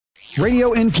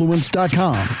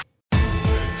radioinfluence.com.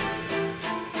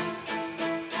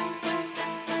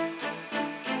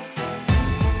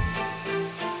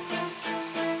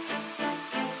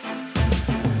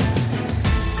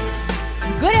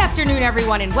 Good afternoon,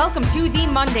 everyone, and welcome to the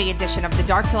Monday edition of the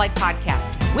Dark to Light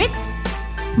podcast with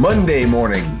Monday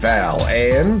Morning Val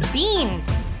and Beans.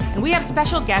 And we have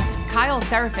special guest Kyle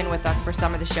Seraphin with us for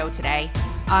some of the show today.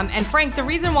 And Frank, the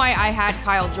reason why I had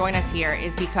Kyle join us here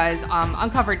is because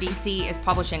Uncover DC is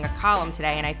publishing a column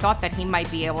today, and I thought that he might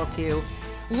be able to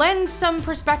lend some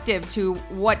perspective to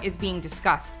what is being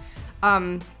discussed.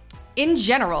 In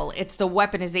general, it's the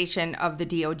weaponization of the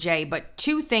DOJ, but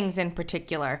two things in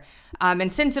particular.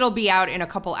 And since it'll be out in a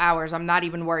couple hours, I'm not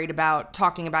even worried about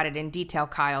talking about it in detail,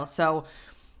 Kyle. So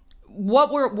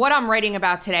what I'm writing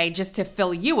about today, just to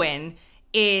fill you in,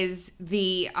 is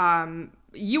the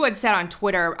you had said on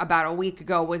Twitter about a week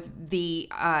ago was the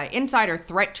insider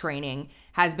threat training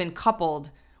has been coupled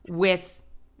with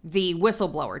the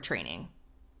whistleblower training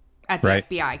at the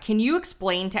FBI. Can you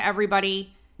explain to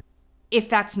everybody if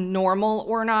that's normal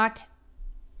or not?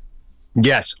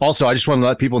 Yes. Also, I just want to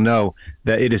let people know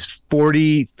that it is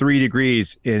 43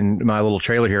 degrees in my little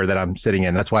trailer here that I'm sitting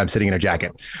in. That's why I'm sitting in a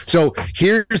jacket. So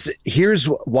here's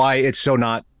why it's so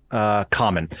not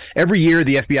common. Every year,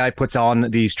 the FBI puts on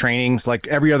these trainings, like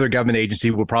every other government agency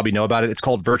will probably know about it. It's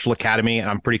called Virtual Academy, and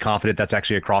I'm pretty confident that's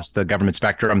actually across the government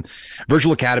spectrum.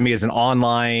 Virtual Academy is an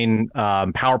online,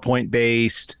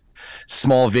 PowerPoint-based,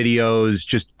 small videos,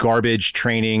 just garbage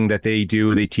training that they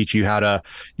do. They teach you how to,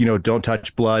 don't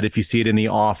touch blood if you see it in the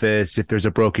office, if there's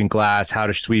a broken glass, how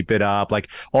to sweep it up, like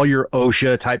all your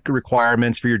OSHA type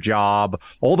requirements for your job,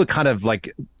 all the kind of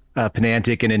like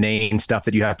pedantic and inane stuff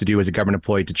that you have to do as a government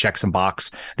employee to check some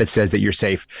box that says that you're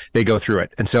safe. They go through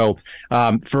it. And so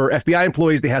for FBI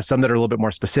employees, they have some that are a little bit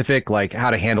more specific, like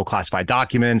how to handle classified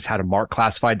documents, how to mark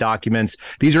classified documents.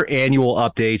 These are annual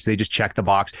updates. They just check the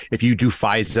box. If you do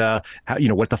FISA,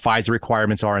 what the FISA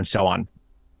requirements are and so on.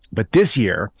 But this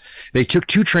year, they took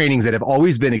two trainings that have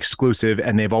always been exclusive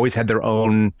and they've always had their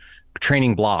own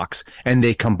training blocks, and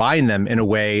they combine them in a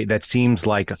way that seems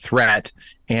like a threat.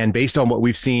 And based on what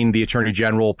we've seen the Attorney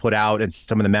General put out and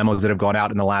some of the memos that have gone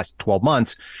out in the last 12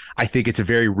 months, I think it's a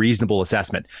very reasonable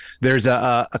assessment. There's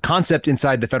a concept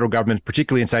inside the federal government,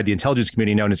 particularly inside the intelligence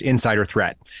community, known as insider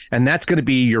threat. And that's going to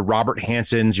be your Robert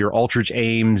Hansons, your Aldrich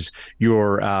Ames,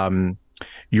 your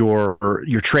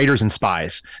traitors and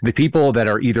spies, the people that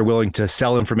are either willing to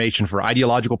sell information for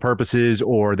ideological purposes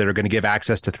or that are going to give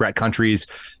access to threat countries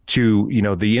to,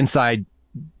 the inside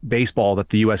baseball that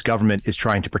the U.S. government is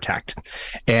trying to protect.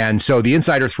 And so the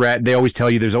insider threat, they always tell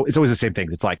you it's always the same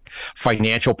things. It's like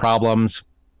financial problems.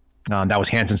 That was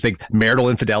Hanson's thing. Marital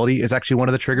infidelity is actually one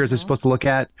of the triggers they're supposed to look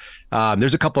at.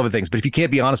 There's a couple of other things, but if you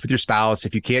can't be honest with your spouse,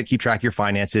 if you can't keep track of your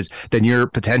finances, then you're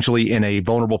potentially in a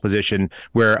vulnerable position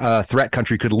where a threat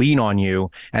country could lean on you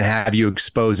and have you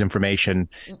expose information.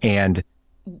 And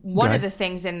one of the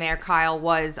things in there, Kyle,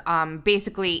 was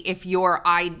basically if your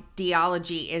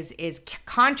ideology is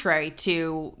contrary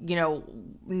to,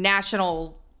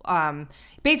 national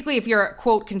basically, if you're,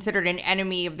 quote, considered an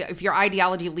enemy if your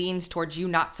ideology leans towards you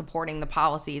not supporting the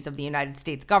policies of the United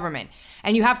States government.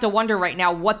 And you have to wonder right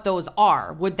now what those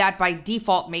are. Would that by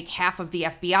default make half of the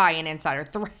FBI an insider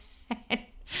threat?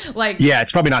 Yeah,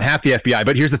 it's probably not half the FBI,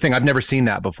 but here's the thing. I've never seen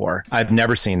that before. I've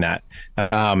never seen that.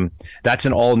 That's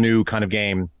an all new kind of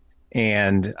game,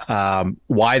 and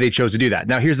why they chose to do that.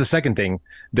 Now, here's the second thing.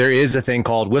 There is a thing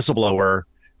called whistleblower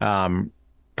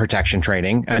protection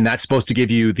training, and that's supposed to give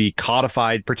you the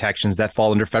codified protections that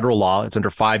fall under federal law. It's under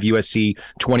 5 USC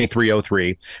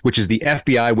 2303, which is the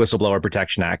FBI Whistleblower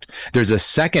Protection Act. There's a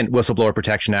second Whistleblower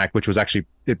Protection Act, which was actually,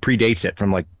 it predates it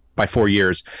from by 4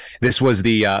 years. This was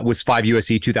was 5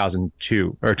 USC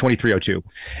 2002 or 2302.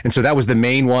 And so that was the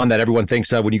main one that everyone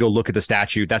thinks of when you go look at the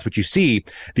statute. That's what you see.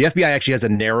 The FBI actually has a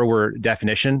narrower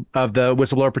definition of the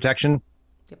whistleblower protection.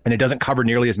 And it doesn't cover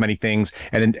nearly as many things,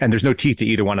 and there's no teeth to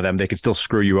either one of them. They could still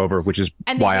screw you over, which is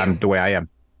why I'm the way I am.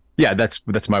 Yeah, that's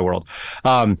my world.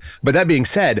 But that being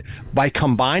said, by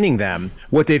combining them,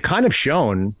 what they've kind of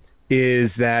shown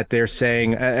is that they're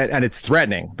saying, and it's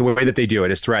threatening. The way that they do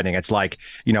it is threatening. It's like,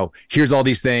 here's all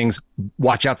these things.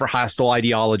 Watch out for hostile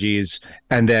ideologies.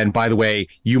 And then, by the way,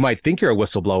 you might think you're a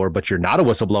whistleblower, but you're not a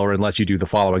whistleblower unless you do the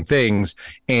following things.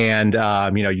 And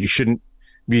you shouldn't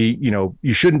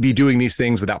you shouldn't be doing these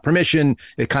things without permission.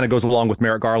 It kind of goes along with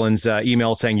Merrick Garland's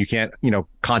email saying you can't,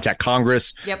 contact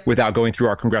Congress without going through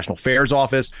our Congressional Affairs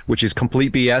Office, which is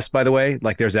complete BS, by the way.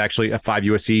 Like there's actually a 5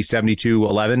 USC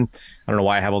 7211. I don't know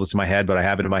why I have all this in my head, but I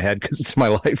have it in my head because it's my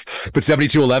life. But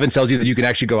 7211 tells you that you can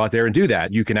actually go out there and do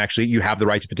that. You have the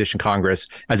right to petition Congress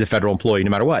as a federal employee,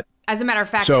 no matter what. As a matter of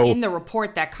fact, in the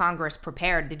report that Congress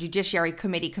prepared, the Judiciary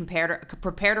Committee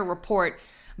prepared a report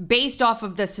based off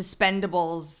the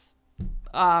suspendables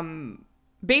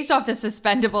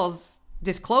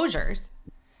disclosures,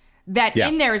 that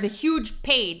in there is a huge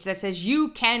page that says you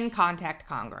can contact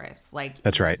Congress. Like,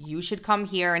 that's right. You should come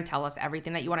here and tell us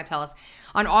everything that you want to tell us.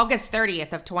 On August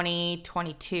 30th of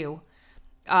 2022,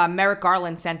 Merrick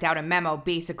Garland sent out a memo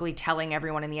basically telling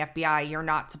everyone in the FBI, you're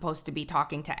not supposed to be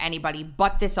talking to anybody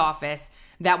but this office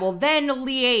that will then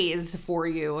liaise for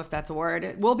you, if that's a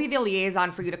word. We'll be the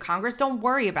liaison for you to Congress. Don't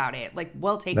worry about it. Like,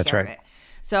 we'll take care of it.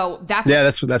 So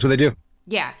that's what they do.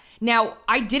 Yeah. Now,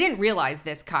 I didn't realize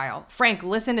this, Kyle. Frank,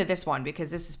 listen to this one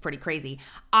because this is pretty crazy.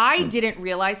 I didn't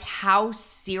realize how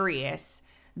serious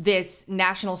this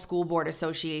National School Board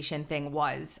Association thing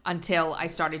was until I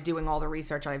started doing all the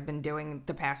research I've been doing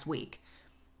the past week.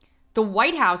 The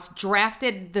White House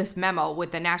drafted this memo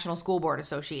with the National School Board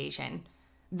Association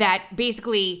that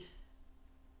basically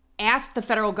asked the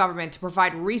federal government to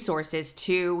provide resources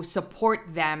to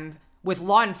support them with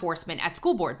law enforcement at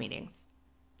school board meetings.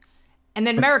 And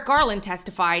then Merrick Garland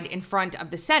testified in front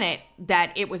of the Senate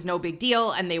that it was no big deal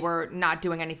and they were not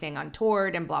doing anything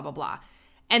untoward and blah, blah, blah.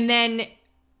 And then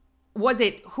there was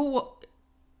an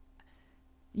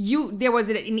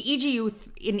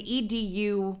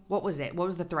EDU, what was it? What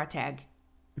was the threat tag?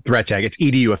 Threat tag. It's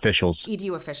EDU officials.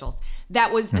 EDU officials.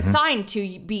 That was assigned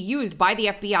to be used by the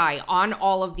FBI on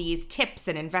all of these tips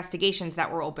and investigations that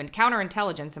were opened.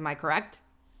 Counterintelligence, am I correct?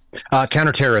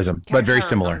 Counterterrorism, but very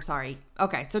similar. I'm sorry.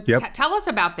 Okay, so tell us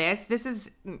about this. This is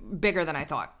bigger than I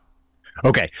thought.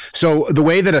 Okay, so the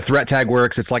way that a threat tag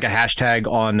works, it's like a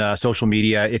hashtag on social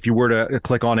media. If you were to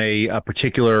click on a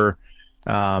particular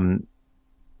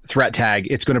threat tag,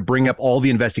 it's going to bring up all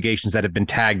the investigations that have been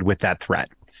tagged with that threat.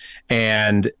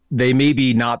 And they may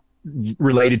be not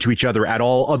related to each other at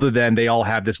all, other than they all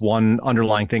have this one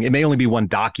underlying thing. It may only be one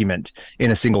document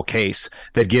in a single case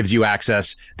that gives you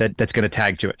access that's going to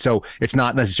tag to it. So it's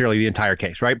not necessarily the entire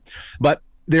case, right? But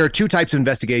there are two types of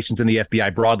investigations in the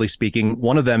FBI, broadly speaking.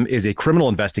 One of them is a criminal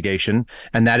investigation,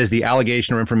 and that is the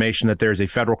allegation or information that there's a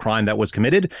federal crime that was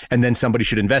committed, and then somebody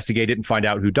should investigate it and find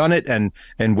out who done it and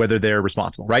whether they're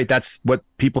responsible, right? That's what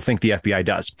people think the FBI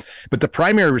does. But the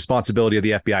primary responsibility of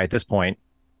the FBI at this point,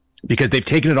 because they've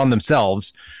taken it on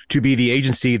themselves to be the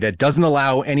agency that doesn't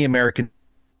allow any American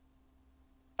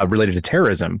related to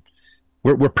terrorism.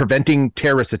 We're preventing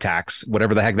terrorist attacks,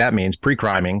 whatever the heck that means,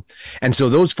 pre-criming. And so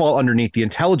those fall underneath the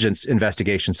intelligence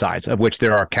investigation sides, of which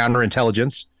there are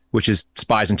counterintelligence, which is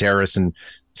spies and terrorists and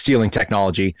stealing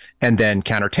technology, and then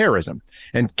counterterrorism.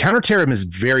 And counterterrorism is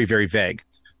very, very vague.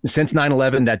 Since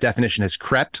 9/11, that definition has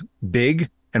crept big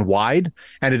and wide,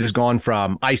 and it has gone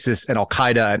from ISIS and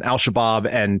Al-Qaeda and Al-Shabaab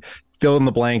and fill in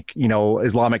the blank,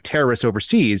 Islamic terrorists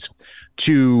overseas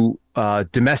to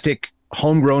domestic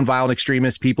homegrown violent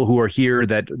extremists, people who are here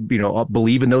that,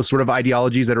 believe in those sort of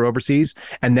ideologies that are overseas.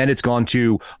 And then it's gone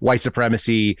to white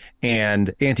supremacy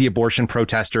and anti-abortion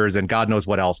protesters and God knows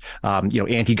what else,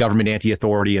 anti-government,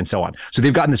 anti-authority, and so on. So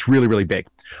they've gotten this really, really big.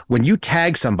 When you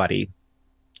tag somebody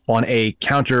on a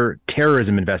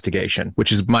counter-terrorism investigation,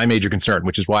 which is my major concern,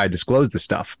 which is why I disclosed this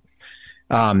stuff,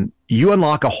 you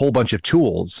unlock a whole bunch of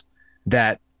tools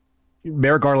that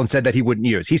Merrick Garland said that he wouldn't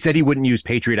use. He said he wouldn't use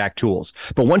Patriot Act tools.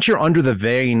 But once you're under the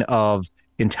vein of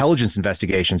intelligence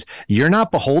investigations, you're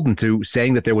not beholden to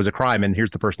saying that there was a crime and here's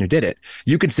the person who did it.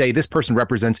 You could say this person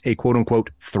represents a quote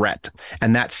unquote threat.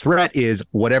 And that threat is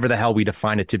whatever the hell we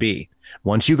define it to be.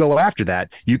 Once you go after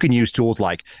that, you can use tools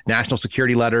like national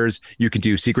security letters. You can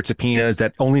do secret subpoenas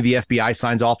that only the FBI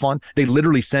signs off on. They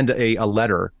literally send a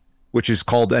letter, which is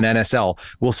called an NSL.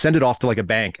 We'll send it off to like a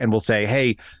bank and we'll say,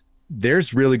 hey,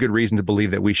 there's really good reason to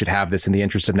believe that we should have this in the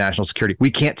interest of national security. We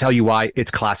can't tell you why.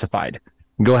 It's classified.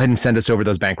 Go ahead and send us over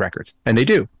those bank records. And they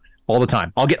do all the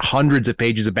time. I'll get hundreds of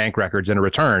pages of bank records in a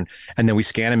return, and then we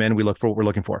scan them in. We look for what we're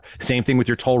looking for. Same thing with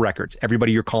your toll records,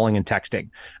 everybody you're calling and texting.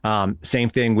 Same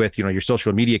thing with, your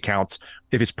social media accounts.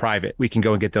 If it's private, we can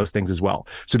go and get those things as well.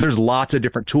 So there's lots of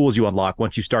different tools you unlock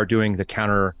once you start doing the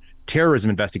counter-terrorism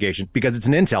investigation, because it's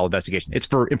an intel investigation. It's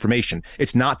for information.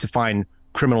 It's not to find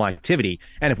criminal activity.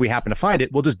 And if we happen to find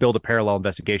it, we'll just build a parallel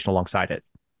investigation alongside it.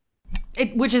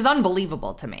 Which is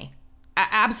unbelievable to me.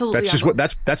 Absolutely. That's just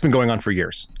that's been going on for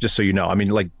years, just so you know. I mean,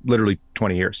 like literally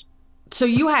 20 years. So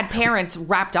you had parents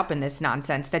wrapped up in this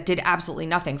nonsense that did absolutely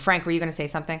nothing. Frank, were you going to say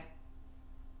something?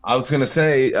 I was going to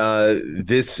say,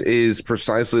 this is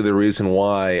precisely the reason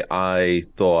why I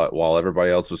thought, while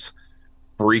everybody else was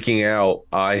freaking out,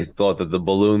 I thought that the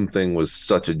balloon thing was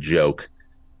such a joke,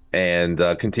 and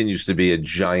continues to be a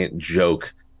giant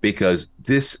joke, because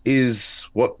this is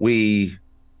what's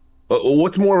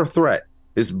more of a threat,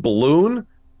 is balloon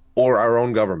or our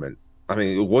own government? I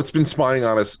mean, what's been spying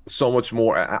on us so much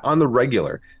more on the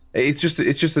regular? It's just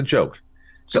a joke.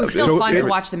 It was still fun to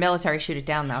watch the military shoot it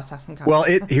down, though. So well,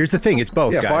 here's the thing: it's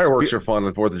both. Yeah, guys. Fireworks are fun on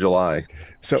the 4th of July.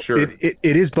 So sure. it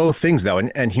is both things, though,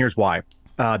 and here's why.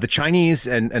 The Chinese,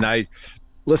 and I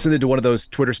listened to one of those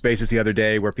Twitter spaces the other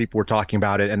day where people were talking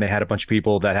about it, and they had a bunch of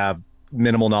people that have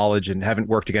minimal knowledge and haven't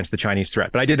worked against the Chinese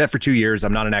threat. But I did that for 2 years.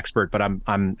 I'm not an expert, but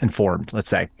I'm informed, let's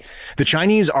say. The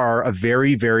Chinese are a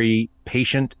very, very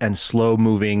patient and slow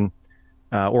moving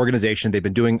organization. They've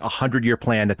been doing a 100-year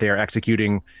plan that they are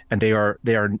executing, and they are,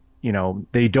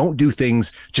 they don't do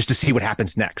things just to see what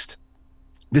happens next.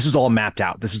 This is all mapped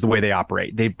out. This is the way they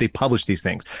operate. They publish these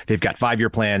things. They've got 5-year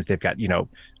plans. They've got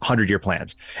 100-year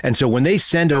plans. And so when they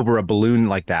send over a balloon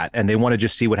like that and they want to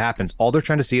just see what happens, all they're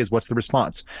trying to see is what's the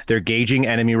response. They're gauging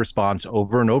enemy response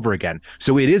over and over again.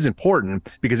 So it is important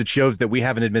because it shows that we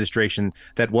have an administration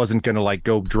that wasn't going to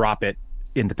go drop it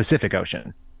in the Pacific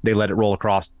Ocean. They let it roll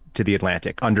across to the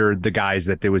Atlantic under the guise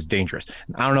that it was dangerous.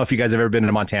 I don't know if you guys have ever been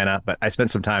to Montana, but I spent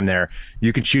some time there.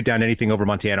 You can shoot down anything over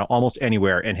Montana almost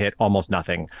anywhere and hit almost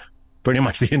nothing pretty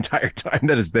much the entire time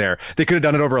that it's there. They could have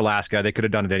done it over Alaska. They could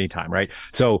have done it any time, right?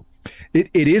 So it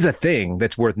is a thing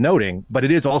that's worth noting, but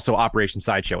it is also Operation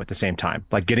Sideshow at the same time.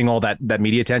 Like getting all that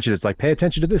media attention, it's like, pay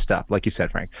attention to this stuff, like you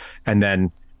said, Frank. And then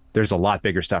there's a lot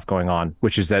bigger stuff going on,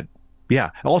 which is that, yeah.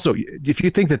 Also, if you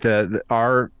think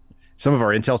that some of our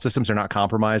intel systems are not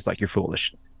compromised, like, you're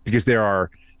foolish, because there are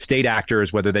state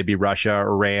actors, whether they be Russia,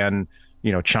 Iran,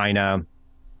 China,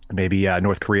 maybe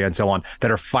North Korea and so on, that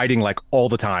are fighting all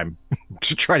the time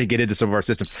to try to get into some of our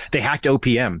systems. They hacked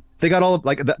OPM. They got all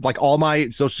of all my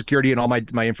social security and all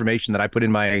my information that I put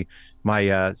in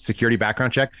my security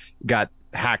background check got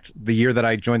hacked the year that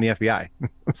I joined the FBI.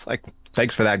 It's like,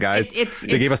 thanks for that, guys.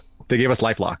 They gave us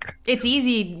LifeLock. It's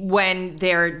easy when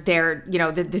they're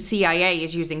the CIA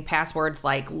is using passwords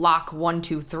like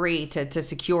lock123 to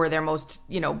secure their most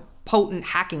potent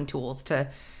hacking tools. They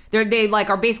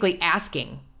are basically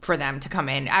asking for them to come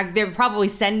in. They're probably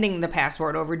sending the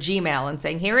password over Gmail and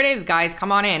saying, "Here it is, guys,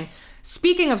 come on in."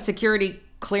 Speaking of security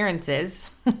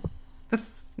clearances,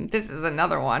 this is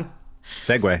another one.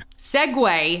 Segue.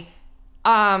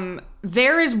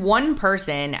 There is one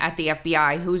person at the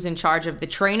FBI who's in charge of the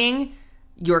training,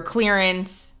 your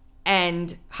clearance,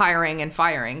 and hiring and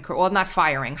firing. Well, not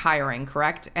firing, hiring,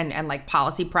 correct? And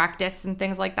policy practice and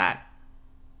things like that.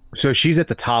 So she's at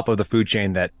the top of the food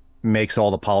chain that makes all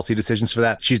the policy decisions for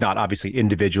that. She's not obviously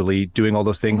individually doing all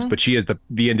those things, but she is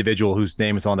the individual whose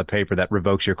name is on the paper that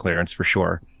revokes your clearance for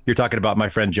sure. You're talking about my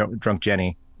friend Drunk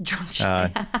Jenny. Drunk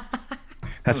Jenny.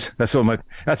 That's what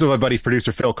my buddy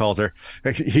producer Phil calls her.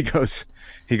 He goes,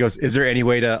 "Is there any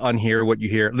way to unhear what you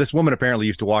hear?" This woman apparently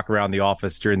used to walk around the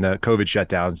office during the COVID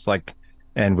shutdowns,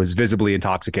 and was visibly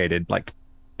intoxicated,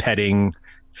 petting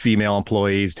female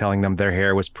employees, telling them their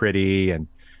hair was pretty, and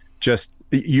just,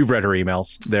 you've read her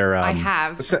emails. I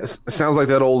have. Sounds like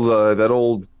that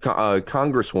old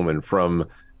congresswoman from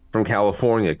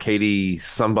California, Katie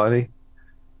somebody.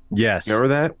 Yes, remember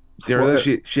that?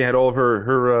 She had all of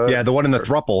her the one in the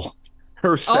thruple.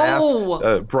 Her staff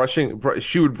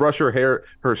she would brush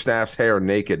her staff's hair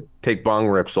naked, take bong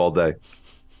rips all day.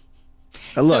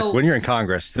 Look, when you're in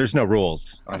Congress, there's no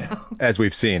rules, as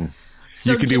we've seen.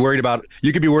 So you could be worried about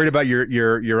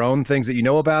your own things that you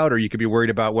know about, or you could be worried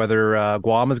about whether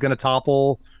Guam is going to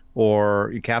topple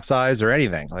or capsize or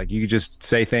anything. You could just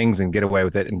say things and get away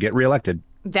with it and get reelected.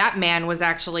 That man was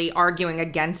actually arguing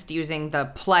against using the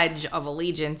Pledge of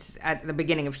Allegiance at the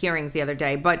beginning of hearings the other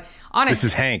day. But honestly, this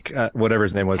is Hank, whatever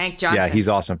his name was. Hank Johnson. Yeah, he's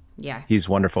awesome. Yeah, he's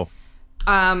wonderful.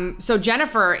 So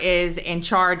Jennifer is in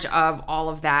charge of all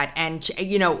of that, and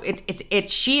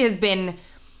she has been,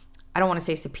 I don't want to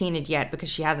say subpoenaed yet because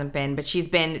she hasn't been, but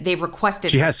they've requested.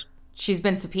 She's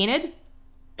been subpoenaed?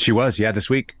 She was, this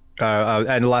week.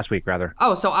 And last week, rather.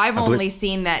 Oh, so I've only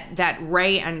seen that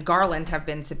Ray and Garland have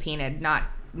been subpoenaed, not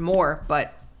more,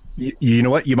 but... You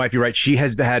know what? You might be right. She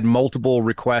has had multiple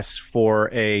requests for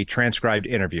a transcribed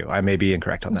interview. I may be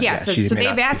incorrect on that. Yeah, so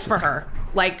they've asked for her,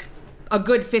 a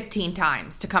good 15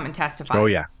 times to come and testify. Oh,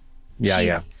 yeah.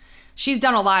 Yeah. She's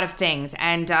done a lot of things,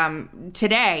 and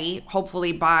today,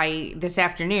 hopefully by this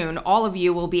afternoon, all of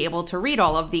you will be able to read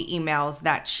all of the emails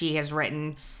that she has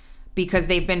written because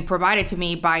they've been provided to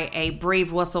me by a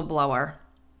brave whistleblower.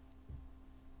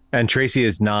 And Tracy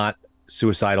is not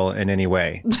suicidal in any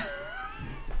way.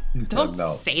 Don't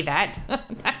say that.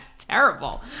 That's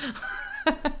terrible.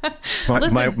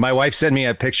 My wife sent me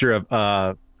a picture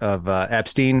of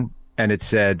Epstein, and it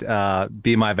said,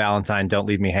 "Be my Valentine, don't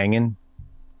leave me hanging."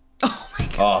 Oh my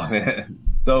God. Oh man,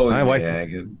 those My wife-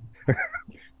 hanging.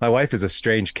 My wife is a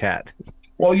strange cat.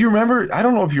 Well, you remember, I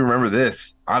don't know if you remember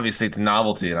this. Obviously, it's a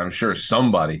novelty, and I'm sure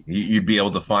somebody, you'd be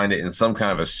able to find it in some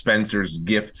kind of a Spencer's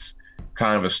Gifts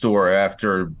kind of a store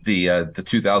after the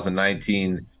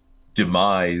 2019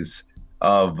 demise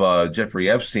of Jeffrey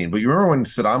Epstein. But you remember when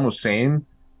Saddam Hussein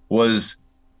was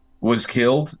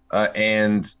killed,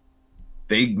 and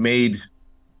they made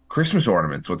Christmas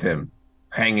ornaments with him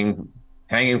hanging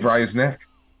by his neck.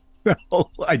 Oh,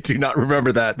 I do not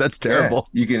remember that. That's terrible.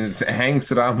 Yeah, you can hang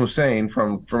Saddam Hussein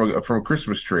from a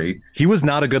Christmas tree. He was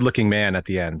not a good-looking man at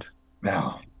the end.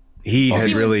 No, He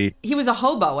was a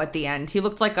hobo at the end. He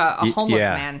looked like a homeless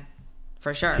man,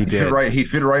 for sure. He did. He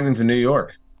fit right into New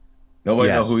York. Nobody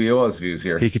know who he was if he was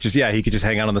here. He could just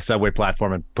hang out on the subway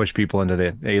platform and push people into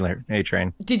the A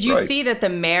train. Did you see that the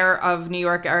mayor of New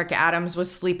York, Eric Adams,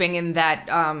 was sleeping in that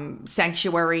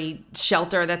sanctuary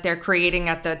shelter that they're creating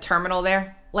at the terminal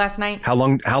there last night? How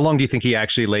long do you think he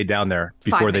actually laid down there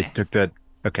before they took the?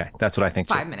 Okay, that's what I think.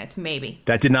 5 minutes, maybe.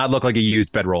 That did not look like a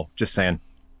used bedroll. Just saying.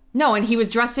 No, and he was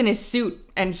dressed in his suit,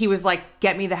 and he was like,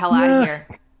 "Get me the hell out of here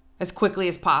as quickly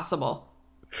as possible."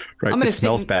 Right, I'm gonna it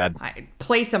smells bad.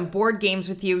 Play some board games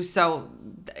with you.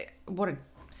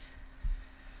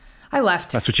 I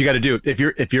left. That's what you got to do. If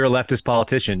you're a leftist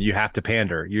politician, you have to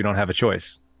pander. You don't have a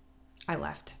choice. I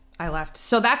left.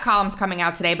 So that column's coming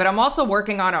out today, but I'm also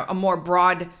working on a more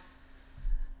broad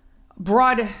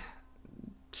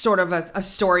sort of a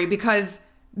story, because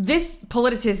this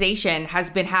politicization has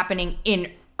been happening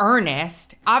in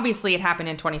earnest. Obviously, it happened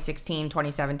in 2016,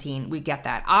 2017. We get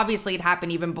that. Obviously, it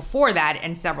happened even before that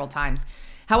and several times.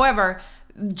 However,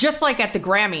 just like at the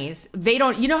Grammys, they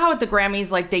don't, you know how at the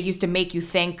Grammys, like they used to make you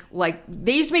think, like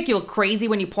they used to make you look crazy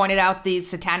when you pointed out the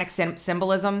satanic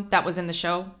symbolism that was in the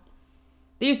show?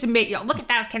 They used to make you look at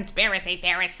those conspiracy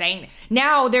theorists saying.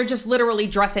 Now they're just literally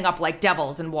dressing up like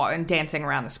devils and dancing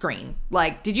around the screen.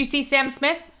 Like, did you see Sam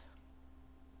Smith?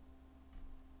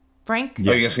 Frank?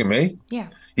 Yes. Are you asking me? Yeah.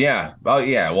 Yeah. Oh,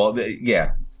 yeah. Well,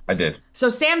 yeah, I did. So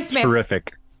Sam Smith.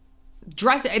 Terrific.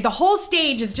 The whole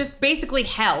stage is just basically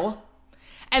hell.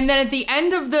 And then at the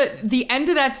end of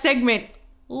that segment,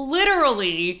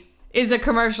 literally is a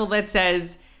commercial that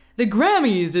says, "The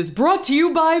Grammys is brought to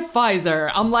you by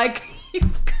Pfizer." I'm like,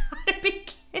 you've got to be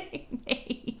kidding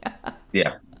me.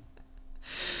 Yeah.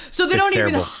 So they don't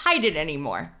even hide it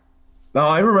anymore. No,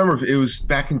 I remember it was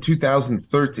back in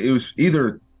 2013. It was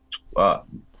either, I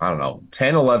don't know,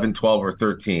 10, 11, 12, or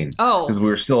 13. Oh. Because we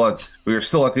were still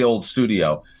at the old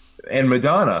studio. And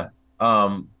Madonna,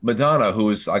 who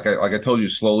is, like I told you,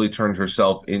 slowly turned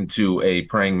herself into a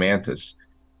praying mantis,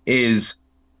 is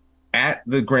at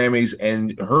the Grammys,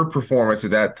 and her performance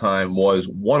at that time was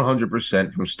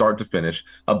 100% from start to finish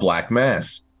a black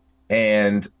mass.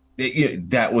 And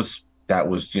that was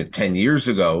 10 years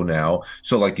ago now.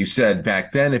 So like you said,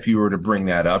 back then, if you were to bring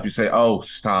that up, you say, "Oh,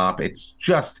 stop. It's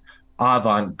just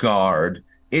avant-garde.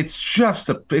 It's just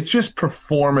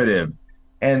performative."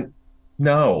 And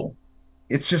no,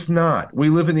 it's just not. We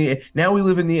live in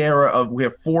the era of, we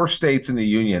have 4 states in the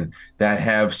union that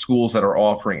have schools that are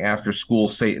offering after school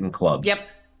Satan clubs. Yep.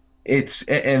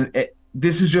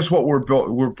 This is just what we're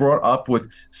brought up with: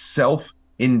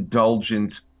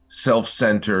 self-indulgent,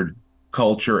 self-centered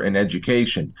culture and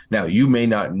education. Now, you may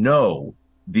not know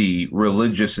the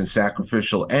religious and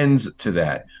sacrificial ends to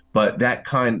that, but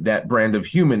that brand of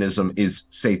humanism is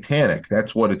satanic.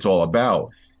 That's what it's all about.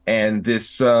 And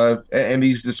this and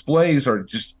these displays are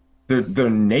just they're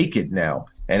naked now,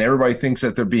 and everybody thinks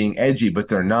that they're being edgy, but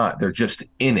they're not. They're just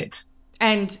in it.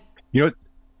 And you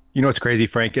know what's crazy,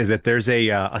 Frank, is that there's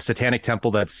a satanic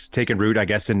temple that's taken root, I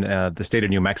guess, in the state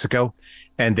of New Mexico,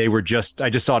 and I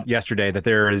just saw it yesterday that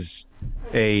there is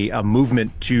a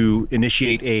movement to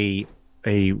initiate a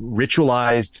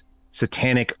ritualized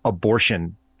satanic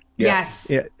abortion.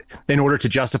 yes. In order to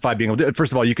justify being able to,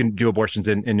 first of all, you can do abortions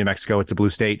in New Mexico. It's a blue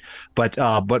state. But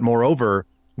moreover,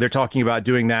 they're talking about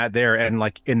doing that there. And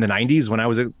like in the 90s, when I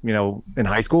was, in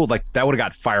high school, like that would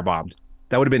have got firebombed.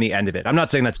 That would have been the end of it. I'm not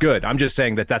saying that's good. I'm just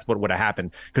saying that that's what would have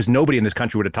happened, because nobody in this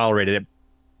country would have tolerated it.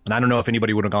 And I don't know if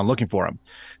anybody would have gone looking for them,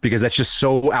 because that's just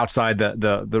so outside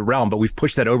the realm. But we've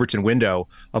pushed that Overton window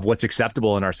of what's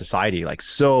acceptable in our society, like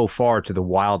so far to the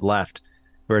wild left,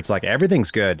 where it's like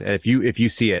everything's good if you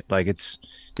see it. Like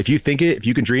if you think it, if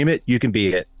you can dream it, you can be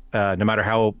it. no matter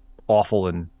how awful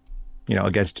and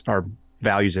against our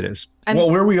values it is. Well,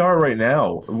 where we are right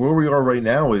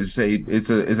now is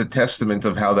a testament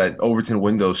of how that Overton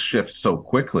window shifts so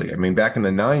quickly. I mean, back in the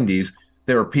 90s,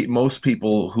 there were most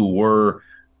people who were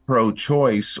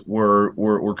pro-choice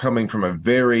were coming from a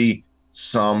very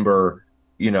somber,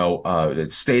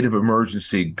 state of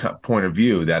emergency point of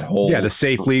view. That whole the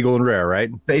safe, legal, and rare, right?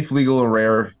 Safe, legal, and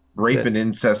rare. Rape and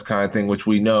incest kind of thing, which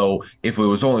we know if it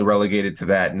was only relegated to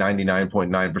that,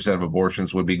 99.9% of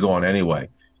abortions would be gone anyway.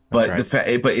 But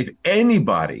right. But if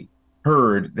anybody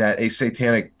heard that a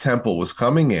satanic temple was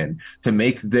coming in to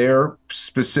make their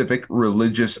specific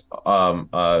religious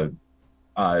their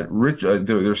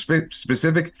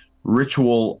specific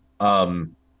ritual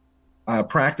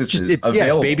practices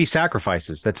available, it's baby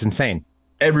sacrifices. That's insane.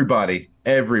 Everybody.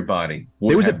 There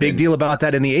was a big deal about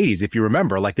that in the 80s, if you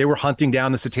remember. Like, they were hunting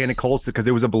down the satanic cults because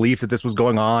there was a belief that this was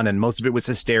going on, and most of it was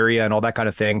hysteria and all that kind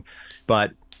of thing.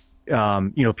 But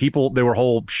people, there were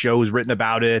whole shows written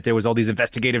about it. There was all these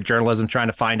investigative journalism trying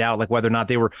to find out like whether or not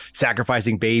they were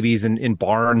sacrificing babies in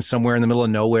barns somewhere in the middle of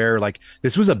nowhere. Like,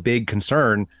 this was a big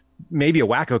concern, maybe a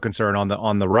wacko concern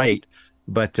on the right.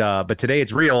 But today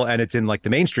it's real, and it's in like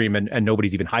the mainstream, and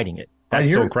nobody's even hiding it. That's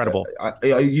so incredible.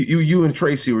 You and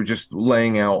Tracy were just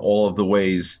laying out all of the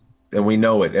ways, and we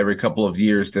know it every couple of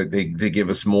years that they give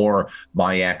us more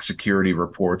MIAC security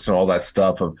reports and all that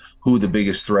stuff of who the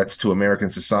biggest threats to American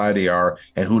society are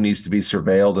and who needs to be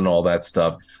surveilled and all that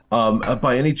stuff.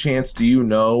 By any chance, do you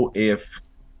know if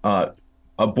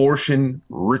abortion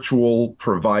ritual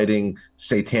providing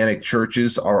satanic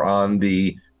churches are on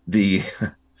the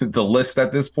the list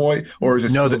at this point, or is it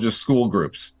still just school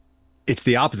groups? It's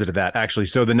the opposite of that, actually.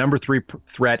 So the number 3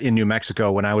 threat in New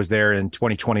Mexico when I was there in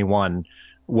 2021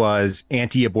 was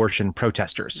anti-abortion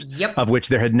protesters, of which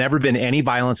there had never been any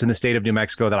violence in the state of New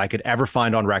Mexico that I could ever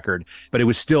find on record, but it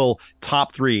was still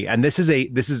top 3. And this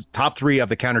is top 3 of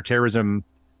the counterterrorism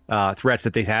threats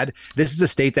that they had. This is a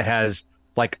state that has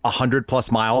like 100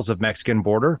 plus miles of Mexican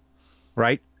border,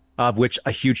 right? Of which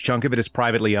a huge chunk of it is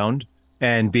privately owned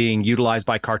and being utilized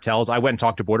by cartels. I went and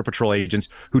talked to Border Patrol agents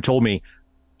who told me,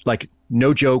 like,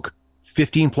 no joke,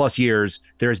 15 plus years,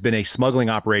 there has been a smuggling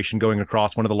operation going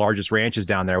across one of the largest ranches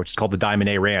down there, which is called the Diamond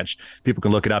A Ranch. People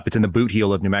can look it up. It's in the boot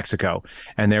heel of New Mexico.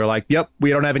 And they were like, yep,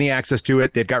 we don't have any access to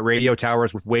it. They've got radio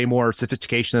towers with way more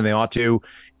sophistication than they ought to.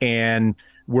 And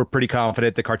we're pretty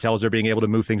confident the cartels are being able to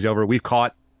move things over. We've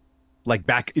caught, like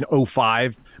back in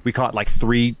 2005, we caught like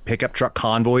 3 pickup truck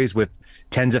convoys with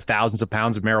tens of thousands of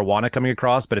pounds of marijuana coming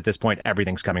across, but at this point,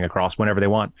 everything's coming across whenever they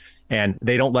want. And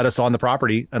they don't let us on the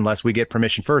property unless we get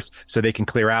permission first so they can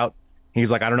clear out. He's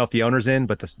like, I don't know if the owner's in,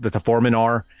 but the foremen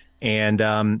are.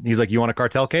 And he's like, you want a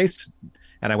cartel case?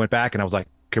 And I went back and I was like,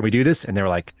 can we do this? And they were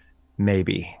like,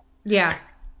 maybe. Yeah.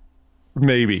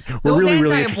 Maybe. We're really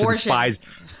interested in spies.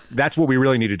 That's what we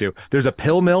really need to do. There's a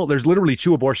pill mill. There's literally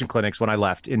 2 abortion clinics when I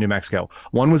left in New Mexico.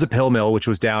 One was a pill mill, which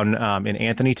was down in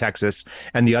Anthony, Texas,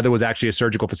 and the other was actually a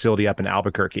surgical facility up in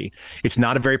Albuquerque. It's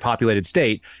not a very populated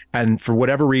state, and for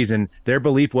whatever reason, their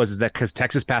belief was that because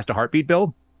Texas passed a heartbeat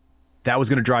bill, that was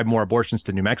going to drive more abortions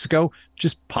to New Mexico.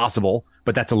 Just possible,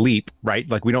 but that's a leap, right?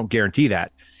 Like, we don't guarantee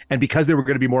that. And because there were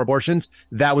going to be more abortions,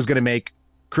 that was going to make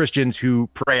Christians who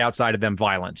pray outside of them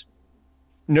violent.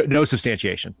 No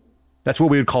substantiation. That's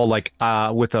what we would call like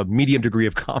with a medium degree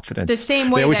of confidence. The same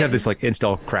way they always have this like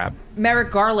incel crap. Merrick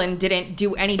Garland didn't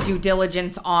do any due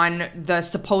diligence on the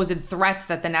supposed threats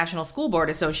that the National School Board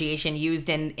Association used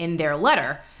in their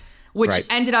letter, which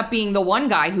ended up being the one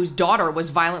guy whose daughter was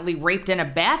violently raped in a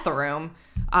bathroom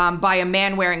by a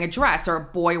man wearing a dress or a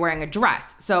boy wearing a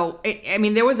dress. So,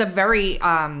 there was a very,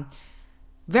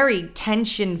 very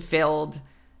tension-filled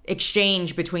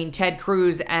exchange between Ted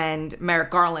Cruz and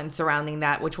Merrick Garland surrounding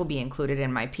that, which will be included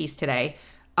in my piece today.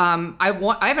 I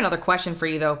have another question for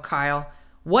you though, Kyle.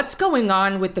 What's going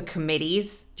on with the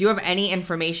committees? Do you have any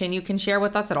information you can share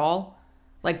with us at all?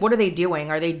 Like, what are they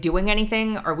doing? Are they doing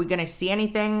anything? Are we going to see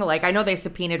anything? Like, I know they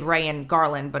subpoenaed Wray and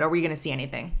Garland, but are we going to see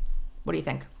anything? What do you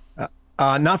think?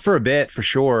 Not for a bit, for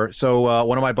sure. So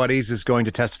one of my buddies is going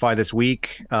to testify this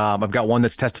week. I've got one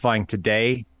that's testifying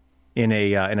today in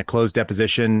a closed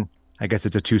deposition. I guess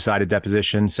it's a 2-sided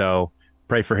deposition. So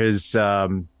pray for his,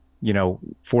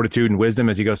 fortitude and wisdom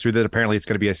as he goes through that. Apparently it's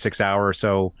going to be a 6-hour or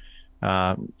so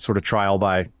sort of trial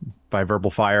by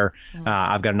verbal fire.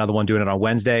 I've got another one doing it on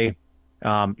Wednesday.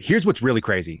 Here's what's really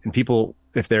crazy. And people,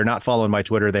 if they're not following my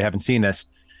Twitter, they haven't seen this.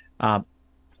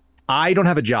 I don't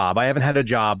have a job. I haven't had a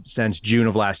job since June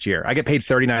of last year. I get paid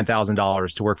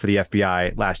 $39,000 to work for the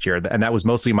FBI last year, and that was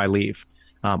mostly my leave.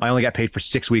 I only got paid for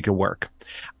 6 weeks of work.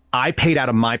 I paid out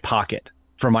of my pocket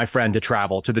for my friend to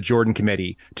travel to the Jordan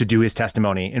committee to do his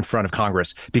testimony in front of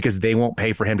Congress because they won't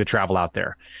pay for him to travel out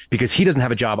there because he doesn't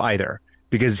have a job either,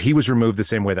 because he was removed the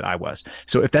same way that I was.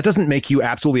 So if that doesn't make you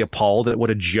absolutely appalled at what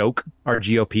a joke our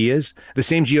GOP is, the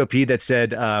same GOP that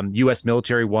said U.S.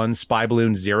 military 1, spy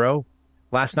balloon 0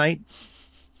 last night,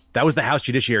 that was the House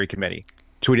Judiciary Committee.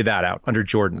 Tweeted that out under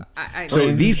Jordan.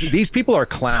 So these people are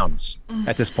clowns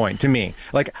at this point to me.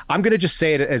 Like, I'm going to just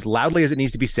say it as loudly as it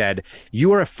needs to be said.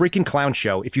 You are a freaking clown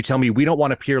show if you tell me we don't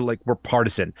want to appear like we're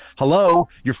partisan. Hello,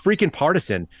 you're freaking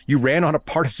partisan. You ran on a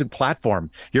partisan platform.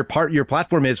 Your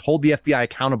platform is hold the FBI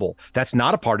accountable. That's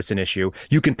not a partisan issue.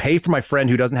 You can pay for my friend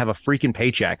who doesn't have a freaking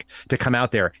paycheck to come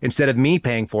out there instead of me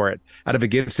paying for it out of a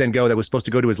give, send, go that was supposed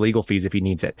to go to his legal fees if he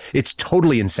needs it. It's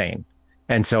totally insane.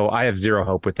 And so I have zero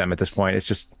hope with them at this point. It's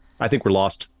just, I think we're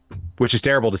lost, which is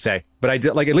terrible to say. But I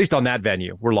did, like, at least on that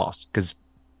venue, we're lost because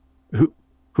who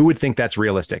would think that's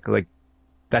realistic? Like,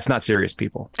 that's not serious,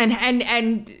 people. And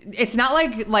it's not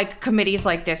like committees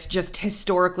like this just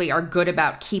historically are good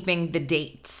about keeping the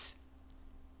dates.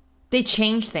 They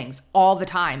change things all the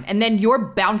time. And then you're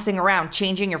bouncing around,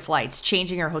 changing your flights,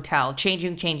 changing your hotel,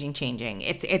 changing.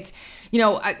 It's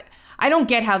I don't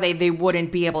get how they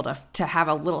wouldn't be able to have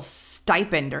a little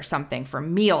stipend or something for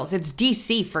meals. It's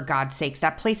DC, for God's sakes.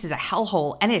 That place is a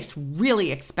hellhole and it's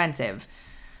really expensive.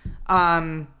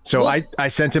 I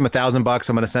sent him $1,000. I'm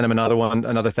going to send him another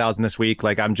 1,000 this week.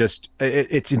 Like, I'm just,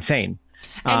 it's insane.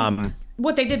 And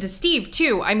what they did to Steve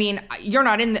too. I mean, you're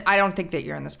not I don't think that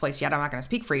you're in this place yet. I'm not going to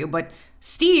speak for you, but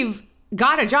Steve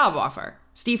got a job offer.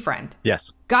 Steve Friend.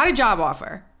 Yes. Got a job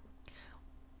offer.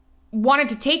 Wanted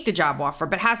to take the job offer,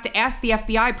 but has to ask the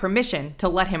FBI permission to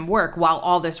let him work while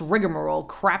all this rigmarole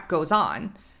crap goes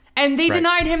on. And they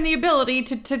denied him the ability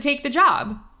to take the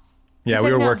job. Yeah,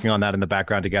 we were working on that in the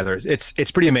background together.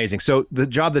 It's pretty amazing. So the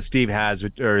job that Steve has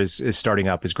or is starting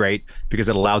up is great because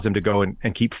it allows him to go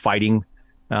and keep fighting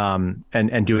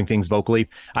and doing things vocally.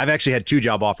 I've actually had 2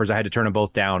 job offers. I had to turn them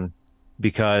both down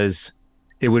because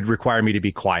it would require me to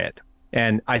be quiet.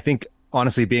 And I think,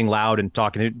 honestly, being loud and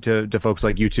talking to folks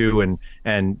like you two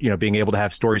and being able to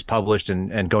have stories published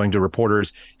and going to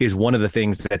reporters is one of the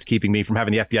things that's keeping me from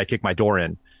having the FBI kick my door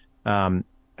in.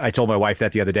 I told my wife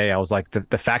that the other day. I was like,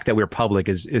 the fact that we're public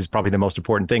is probably the most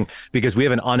important thing because we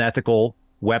have an unethical,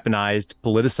 weaponized,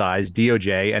 politicized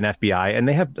DOJ and FBI, and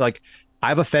they have, like,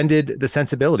 I've offended the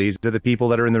sensibilities of the people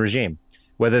that are in the regime,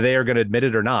 whether they are going to admit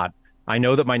it or not. I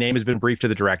know that my name has been briefed to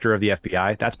the director of the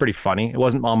FBI. That's pretty funny. It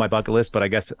wasn't on my bucket list, but I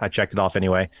guess I checked it off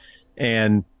anyway.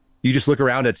 And you just look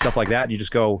around at stuff like that and you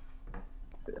just go,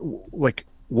 like,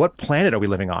 what planet are we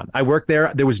living on? I worked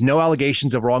there. There was no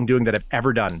allegations of wrongdoing that I've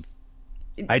ever done.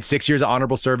 I had 6 years of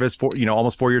honorable service,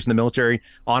 almost 4 years in the military,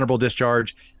 honorable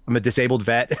discharge. I'm a disabled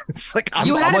vet. It's like, I'm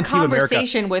had on a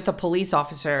conversation with a police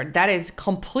officer that is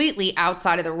completely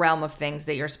outside of the realm of things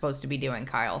that you're supposed to be doing,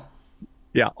 Kyle.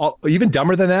 Yeah, even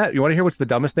dumber than that. You want to hear what's the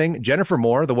dumbest thing? Jennifer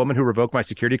Moore, the woman who revoked my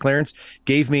security clearance,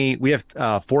 gave me, we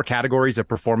have 4 categories of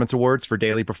performance awards for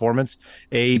daily performance,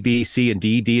 A, B, C, and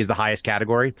D. D is the highest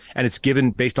category. And it's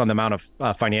given based on the amount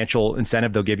of financial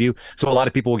incentive they'll give you. So a lot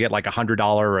of people will get like $100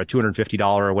 or a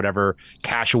 $250 or whatever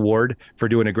cash award for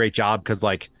doing a great job. Cause,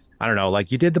 like, I don't know,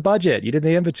 like, you did the budget, you did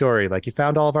the inventory, like, you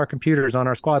found all of our computers on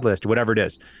our squad list, whatever it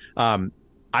is.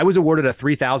 I was awarded a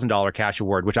 $3,000 cash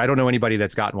award, which I don't know anybody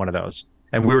that's gotten one of those.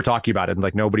 And we were talking about it, and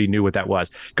like nobody knew what that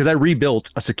was because I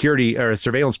rebuilt a security or a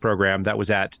surveillance program that was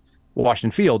at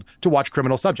Washington Field to watch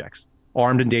criminal subjects,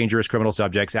 armed and dangerous criminal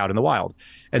subjects out in the wild.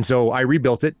 And so I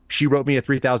rebuilt it. She wrote me a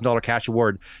 $3,000 cash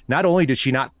award. Not only did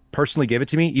she not personally give it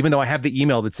to me, even though I have the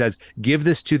email that says, give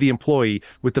this to the employee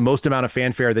with the most amount of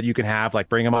fanfare that you can have, like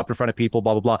bring them up in front of people,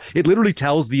 blah, blah, blah. It literally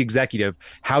tells the executive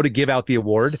how to give out the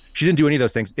award. She didn't do any of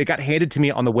those things. It got handed to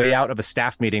me on the way out of a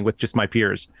staff meeting with just my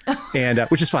peers, and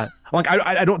which is fine. Like,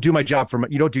 I don't do my job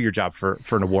you don't do your job for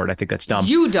an award. I think that's dumb.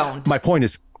 You don't. My point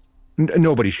is,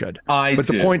 nobody should. But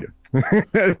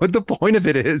the point of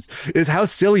it is how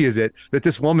silly is it that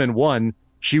this woman won?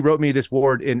 She wrote me this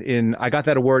award I got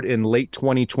that award in late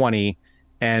 2020,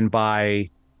 and by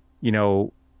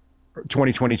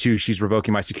 2022 she's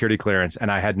revoking my security clearance,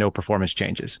 and I had no performance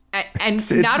changes.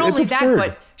 And not only that,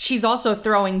 but she's also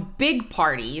throwing big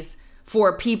parties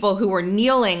for people who are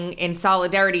kneeling in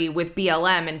solidarity with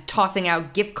BLM and tossing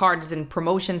out gift cards and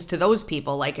promotions to those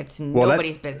people like it's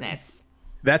nobody's business.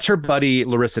 That's her buddy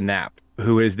Larissa Knapp,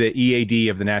 who is the EAD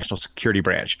of the National Security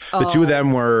Branch. The two of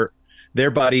them they're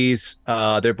buddies.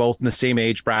 They're both in the same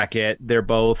age bracket. They're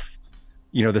both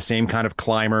the same kind of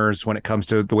climbers when it comes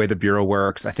to the way the Bureau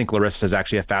works. I think Larissa is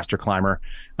actually a faster climber.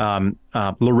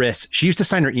 Larissa, she used to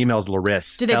sign her emails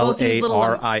Larissa. Do they both use little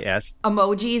Laris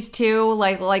emojis too,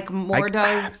 like Moore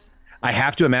does? I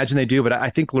have to imagine they do, but I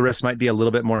think Larissa might be a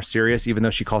little bit more serious, even though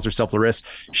she calls herself Larissa.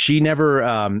 She never,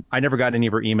 I never got any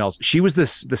of her emails. She was the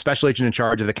special agent in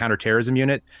charge of the counterterrorism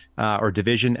unit or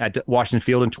division at Washington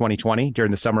Field in 2020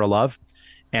 during the Summer of Love.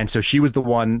 And so she was the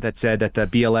one that said that the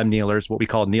BLM kneelers, what we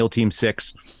call Kneel Team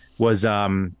 6, was,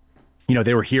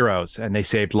 they were heroes and they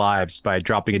saved lives by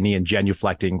dropping a knee and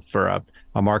genuflecting for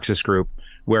a Marxist group.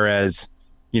 Whereas,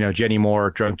 Jenny Moore,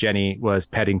 drunk Jenny, was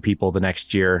petting people the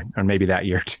next year, or maybe that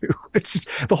year too. It's just,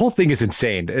 the whole thing is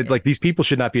insane. Like, these people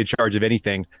should not be in charge of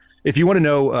anything. If you want to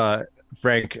know,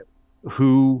 Frank,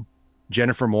 who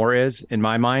Jennifer Moore is, in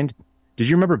my mind, did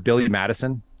you remember Billy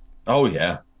Madison? Oh,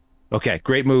 yeah. Okay,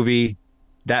 great movie.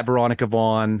 That Veronica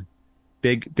Vaughn,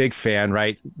 big fan,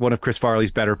 right? One of Chris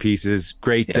Farley's better pieces.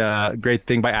 Great, yes. Great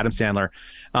thing by Adam Sandler.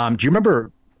 Do you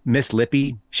remember Miss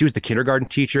Lippy? She was the kindergarten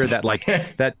teacher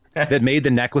that that made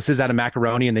the necklaces out of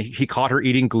macaroni, and he caught her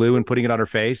eating glue and putting it on her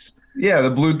face. Yeah,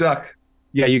 the blue duck.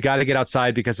 Yeah, you got to get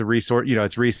outside because of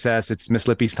it's recess. It's Miss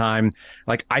Lippy's time.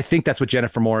 Like, I think that's what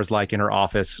Jennifer Moore is like in her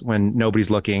office when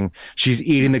nobody's looking. She's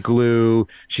eating the glue.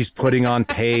 She's putting on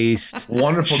paste.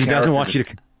 Wonderful. She doesn't want you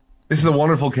to. This is a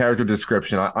wonderful character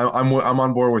description. I'm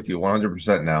on board with you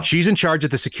 100% now. She's in charge of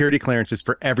the security clearances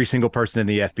for every single person in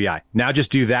the FBI. Now just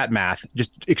do that math.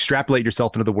 Just extrapolate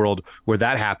yourself into the world where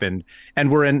that happened, and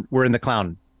we're in the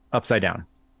clown upside down.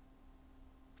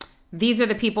 These are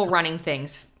the people running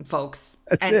things, folks.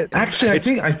 That's it.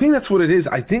 Actually, I think that's what it is.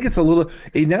 I think it's a little.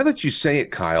 Now that you say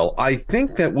it, Kyle, I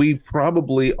think that we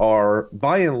probably are,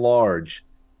 by and large,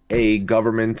 a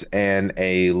government and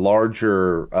a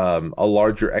larger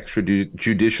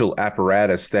extrajudicial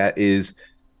apparatus that is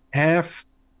half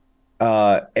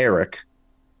Eric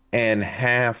and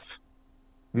half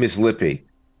Miss Lippy.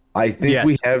 I think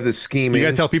we have the scheming. You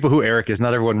got to tell people who Eric is.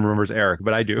 Not everyone remembers Eric,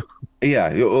 but I do. Yeah,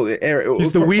 Eric.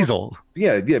 He's the weasel.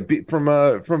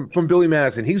 From Billy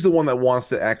Madison. He's the one that wants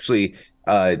to actually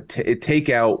take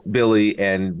out Billy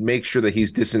and make sure that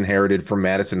he's disinherited from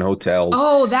Madison hotels.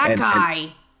 Oh, that guy.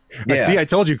 Yeah. See, I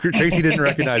told you, Tracy didn't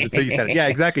recognize it until you said it. Yeah,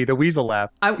 exactly. The weasel laugh.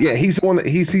 He's the one that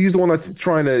he's the one that's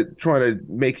trying to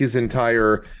make his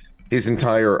entire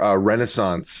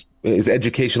renaissance, his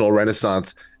educational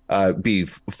renaissance, be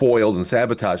foiled and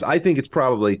sabotaged. I think it's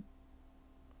probably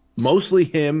mostly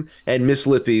him and Miss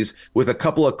Lippy's, with a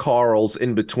couple of Carls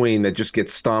in between that just get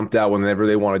stomped out whenever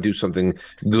they want to do something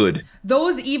good.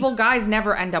 Those evil guys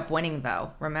never end up winning,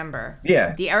 though. Remember?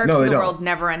 Yeah. The Erics of the world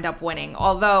never end up winning.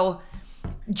 Although,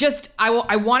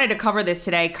 I wanted to cover this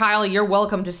today. Kyle, you're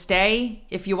welcome to stay.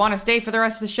 If you want to stay for the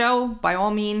rest of the show, by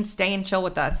all means, stay and chill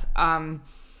with us. I'm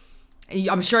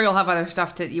sure you'll have other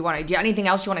stuff you want to do. Anything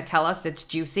else you want to tell us that's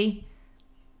juicy?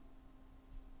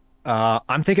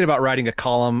 I'm thinking about writing a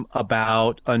column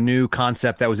about a new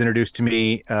concept that was introduced to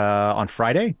me on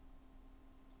Friday,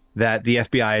 that the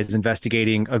FBI is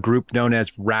investigating a group known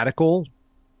as Radical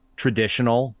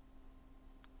Traditional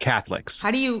Catholics.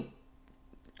 How do you...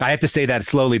 I have to say that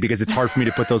slowly because it's hard for me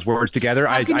to put those words together.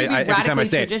 How can you be every time I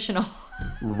say traditional?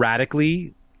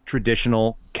 Radically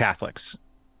Traditional Catholics.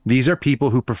 These are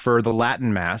people who prefer the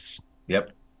Latin Mass.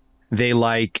 Yep. They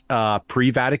like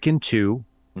pre-Vatican II.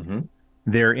 Mm-hmm.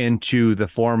 They're into the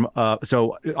form of...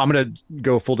 So I'm going to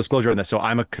go full disclosure on this. So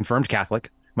I'm a confirmed Catholic.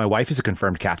 My wife is a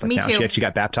confirmed Catholic Me now. too. She actually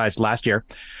got baptized last year.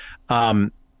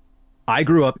 I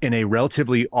grew up in a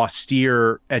relatively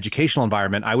austere educational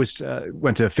environment. I went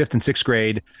to 5th and 6th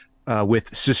grade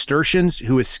with Cistercians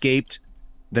who escaped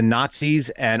the Nazis,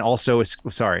 and also,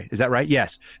 sorry, is that right?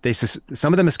 Yes.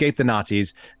 Some of them escaped the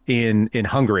Nazis in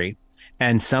Hungary,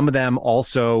 and some of them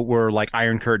also were like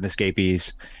Iron Curtain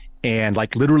escapees and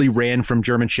like literally ran from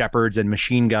German shepherds and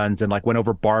machine guns and like went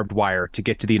over barbed wire to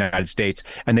get to the United States.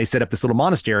 And they set up this little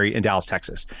monastery in Dallas,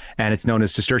 Texas, and it's known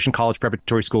as Cistercian College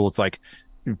Preparatory School. It's like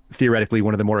theoretically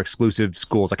one of the more exclusive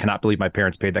schools. I cannot believe my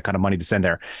parents paid that kind of money to send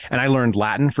there. And I learned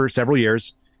Latin for several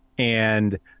years.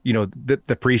 And,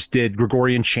 the priest did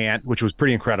Gregorian chant, which was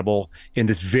pretty incredible, in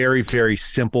this very, very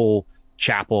simple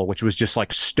chapel, which was just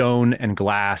like stone and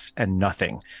glass and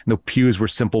nothing. And the pews were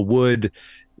simple wood.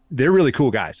 They're really cool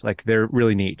guys. Like, they're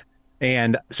really neat.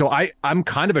 And so I'm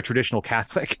kind of a traditional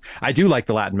Catholic. I do like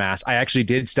the Latin Mass. I actually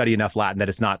did study enough Latin that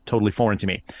it's not totally foreign to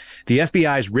me. The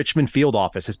FBI's Richmond Field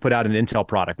Office has put out an intel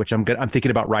product, which I'm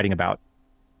thinking about writing about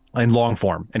in long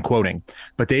form and quoting.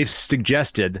 But they've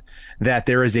suggested that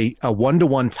there is a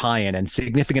one-to-one tie-in and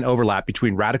significant overlap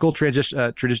between radical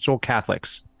traditional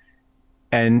Catholics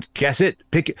And guess it.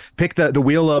 Pick the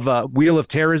wheel of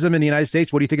terrorism in the United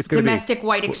States. What do you think it's going to be?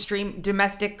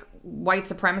 Domestic white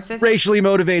supremacists. Racially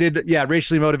motivated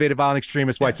violent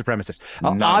extremist white supremacists.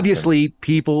 Obviously,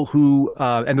 people who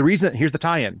and the reason here's the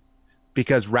tie-in,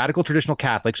 because radical traditional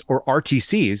Catholics, or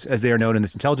RTCs as they are known in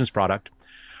this intelligence product,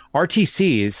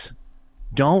 RTCs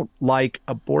don't like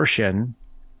abortion.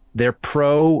 They're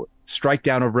pro strike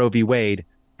down of Roe v. Wade,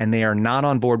 and they are not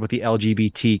on board with the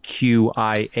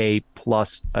LGBTQIA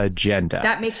plus agenda.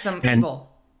 That makes them evil.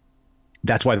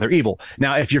 That's why they're evil.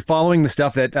 Now, if you're following the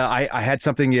stuff that I had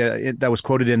something that was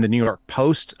quoted in the New York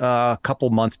Post a couple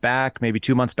months back, maybe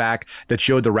 2 months back, that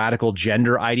showed the radical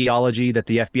gender ideology that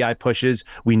the FBI pushes.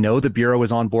 We know the Bureau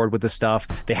is on board with the stuff.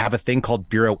 They have a thing called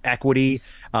Bureau Equity,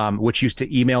 which used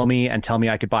to email me and tell me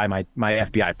I could buy my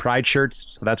FBI Pride shirts.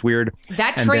 So that's weird.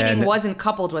 That training wasn't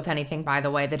coupled with anything, by the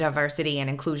way, the diversity and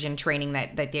inclusion training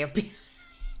that the FBI...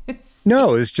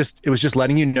 No, it was just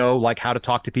letting you know, like, how to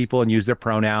talk to people and use their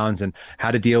pronouns and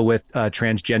how to deal with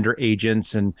transgender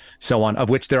agents and so on, of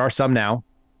which there are some now,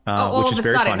 which is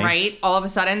very funny. Right? All of a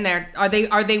sudden, are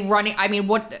they running? I mean,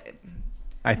 what?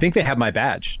 I think they have my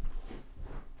badge.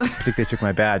 I think they took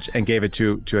my badge and gave it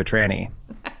to a tranny.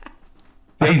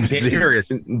 I'm serious.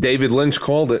 David Lynch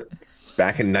called it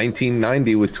back in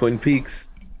 1990 with Twin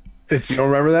Peaks. You don't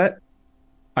remember that?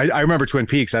 I remember Twin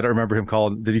Peaks. I don't remember him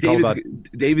calling. Did he call about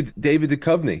David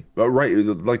Duchovny? Right,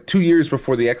 like 2 years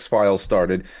before the X-Files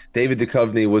started, David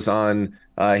Duchovny was on.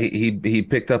 He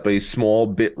picked up a small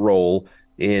bit role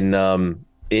in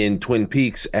Twin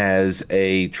Peaks as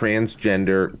a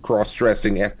transgender,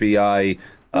 cross-dressing FBI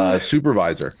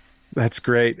supervisor. That's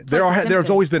great. There's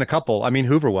always been a couple. I mean,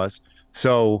 Hoover was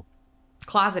so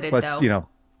closeted, though.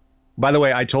 By the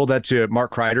way, I told that to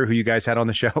Mark Kreider, who you guys had on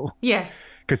the show. Yeah.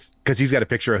 Because he's got a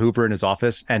picture of Hoover in his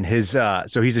office, and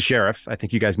so he's a sheriff. I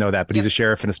think you guys know that, but he's a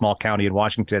sheriff in a small county in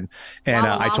Washington. And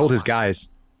I told his guys,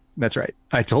 that's right.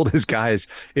 I told his guys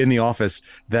in the office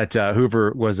that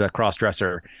Hoover was a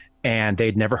cross-dresser, and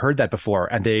they'd never heard that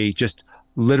before. And they just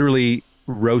literally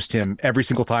roast him every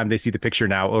single time they see the picture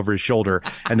now over his shoulder,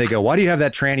 and they go, "Why do you have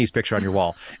that tranny's picture on your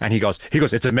wall?" And he goes,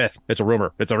 "It's a myth, it's a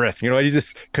rumor, it's a myth." You know, he's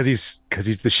just because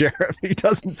he's the sheriff. He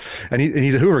doesn't, and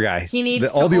he's a Hoover guy. He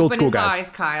needs to open his eyes,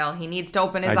 Kyle. He needs to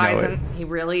open his eyes, and he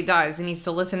really does. He needs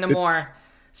to listen to more.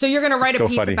 So you're going to write a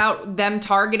piece about them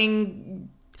targeting.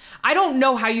 I don't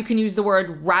know how you can use the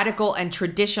word radical and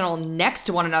traditional next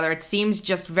to one another. It seems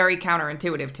just very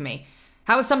counterintuitive to me.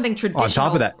 How is something traditional? On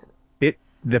top of that,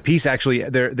 the piece actually,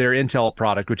 their Intel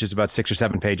product, which is about 6 or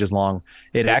 7 pages long,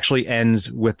 it actually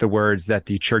ends with the words that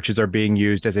the churches are being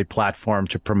used as a platform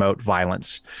to promote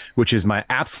violence, which is my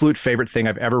absolute favorite thing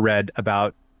I've ever read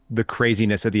about the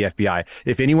craziness of the FBI.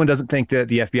 If anyone doesn't think that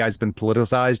the FBI has been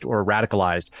politicized or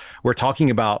radicalized, we're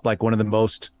talking about like one of the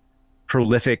most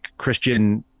prolific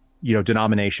Christian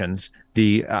denominations,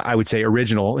 the I would say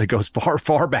original. It goes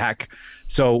far back.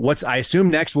 So I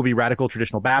assume next will be radical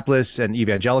traditional Baptists and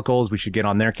evangelicals. We should get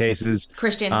on their cases.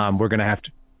 Christians. We're gonna have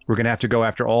to go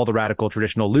after all the radical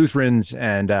traditional Lutherans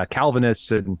and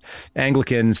Calvinists and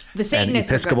Anglicans the Satanists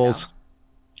and Episcopals.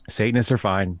 Satanists are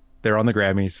fine. They're on the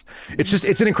Grammys.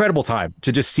 It's an incredible time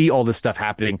to just see all this stuff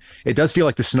happening. It does feel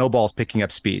like the snowball's picking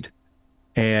up speed.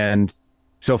 And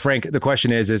so, Frank, the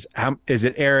question is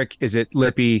it Eric? Is it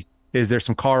Lippy? Is there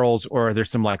some Carls, or are there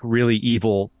some like really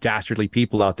evil, dastardly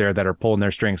people out there that are pulling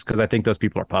their strings? Because I think those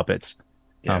people are puppets.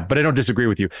 Yeah. But I don't disagree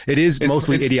with you. It's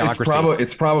mostly idiocracy.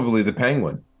 It's probably the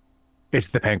Penguin. It's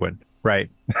the Penguin, right?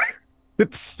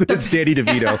 it's Danny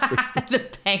DeVito. The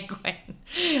Penguin.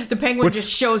 The Penguin just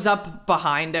shows up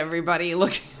behind everybody.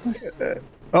 Look.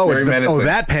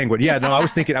 That Penguin. Yeah, no, I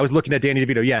was looking at Danny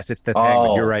DeVito. Yes, it's the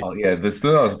Penguin. You're right. Oh, yeah, this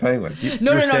is Penguin.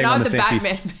 No, not the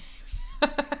Batman.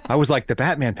 I was like, the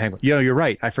Batman Penguin. You're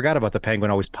right. I forgot about the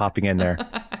Penguin always popping in there.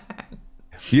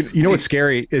 You know what's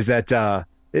scary is that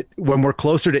when we're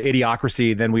closer to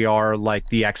Idiocracy than we are like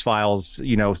the X-Files,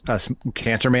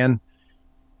 Cancer Man,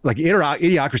 like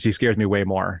Idiocracy scares me way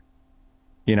more.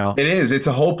 It is. It's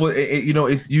a hopeless.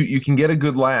 You can get a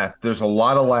good laugh. There's a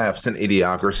lot of laughs in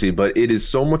Idiocracy, but it is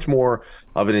so much more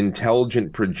of an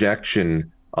intelligent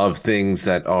projection of things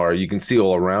that you can see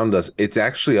all around us. It's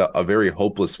actually a very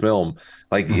hopeless film.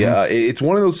 Like, it's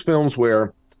one of those films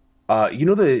where,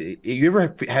 you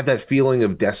ever have that feeling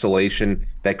of desolation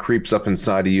that creeps up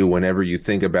inside of you whenever you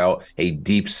think about a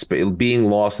deep space, being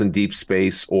lost in deep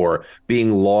space, or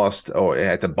being lost or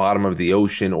at the bottom of the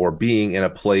ocean, or being in a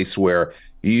place where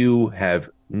you have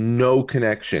no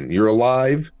connection. You're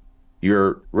alive,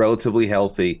 you're relatively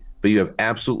healthy, but you have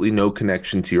absolutely no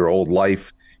connection to your old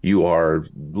life. You are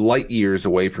light years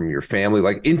away from your family,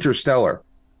 like Interstellar.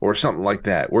 or something like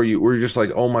that, where you're just like,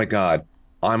 oh my God,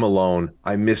 I'm alone.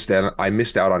 I missed out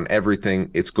on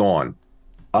everything. It's gone.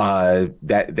 That's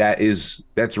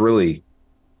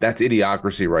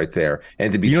idiocracy right there.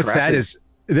 And to be what's sad is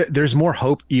there's more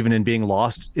hope even in being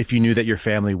lost. If you knew that your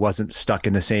family wasn't stuck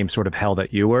in the same sort of hell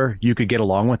that you were, you could get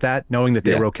along with that, knowing that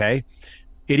they were okay.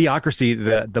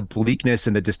 Idiocracy, the bleakness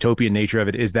and the dystopian nature of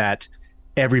it is that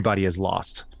everybody is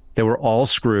lost. That we're all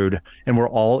screwed and we're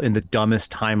all in the dumbest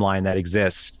timeline that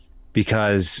exists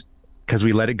because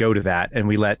we let it go to that, and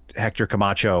we let Hector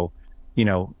Camacho,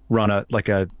 run a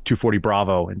 240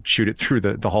 Bravo and shoot it through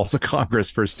the halls of Congress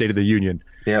for a State of the Union.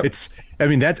 Yeah, it's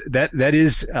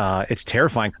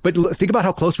terrifying. But think about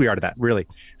how close we are to that, really.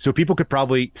 So people could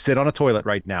probably sit on a toilet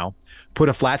right now, put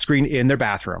a flat screen in their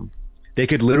bathroom. They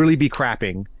could literally be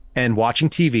crapping and watching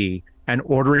TV and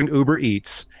ordering Uber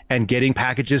Eats and getting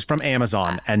packages from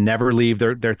Amazon and never leave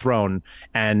their throne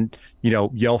and,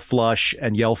 yell flush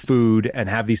and yell food and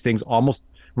have these things almost.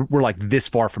 We're like this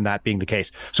far from that being the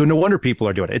case. So no wonder people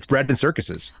are doing it. It's bread and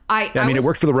circuses. It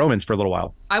worked for the Romans for a little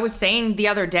while. I was saying the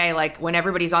other day, like when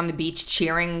everybody's on the beach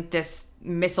cheering this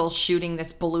missile shooting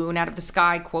this balloon out of the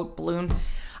sky, quote balloon,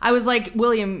 I was like,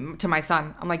 William, to my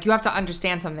son, I'm like, you have to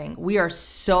understand something. We are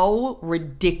so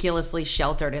ridiculously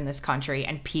sheltered in this country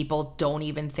and people don't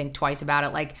even think twice about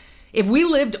it. Like if we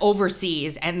lived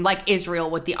overseas and like Israel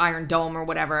with the Iron Dome or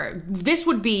whatever, this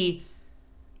would be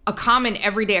a common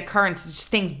everyday occurrence, just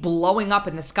things blowing up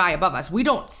in the sky above us. We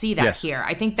don't see that here.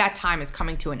 I think that time is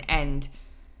coming to an end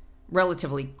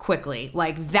relatively quickly.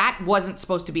 Like that wasn't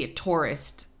supposed to be a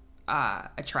tourist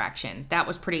attraction. That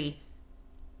was pretty...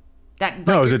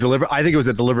 No, it was I think it was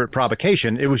a deliberate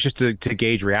provocation. It was just to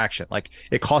gauge reaction. Like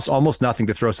it costs almost nothing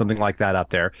to throw something like that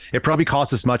up there. It probably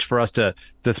costs as much for us to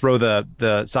throw the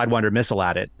Sidewinder missile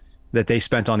at it that they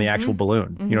spent on the actual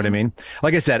balloon. You know what I mean?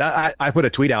 Like I said, I put a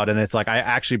tweet out and it's like, I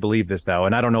actually believe this though.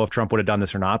 And I don't know if Trump would have done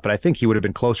this or not, but I think he would have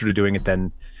been closer to doing it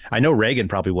than I know Reagan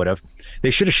probably would have.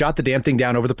 They should have shot the damn thing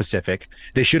down over the Pacific.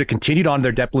 They should have continued on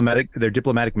their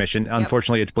diplomatic mission. Yep.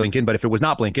 Unfortunately, it's Blinken, but if it was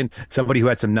not Blinken, somebody who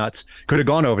had some nuts could have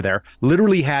gone over there,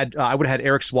 literally had, I would have had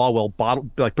Eric Swalwell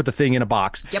put the thing in a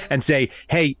box and say,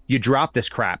 hey, you dropped this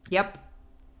crap. Yep.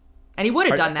 And he would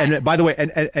have done that. And by the way,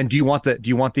 and do you want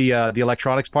the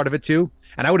electronics part of it too?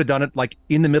 And I would have done it like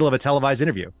in the middle of a televised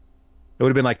interview. It would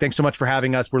have been like, thanks so much for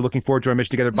having us. We're looking forward to our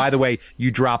mission together. By the way,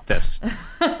 you dropped this.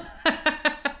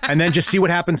 And then just see what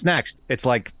happens next. It's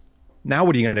like, now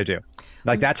what are you going to do?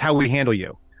 Like, that's how we handle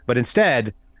you. But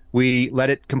instead, we let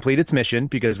it complete its mission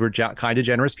because we're kind of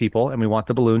generous people and we want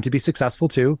the balloon to be successful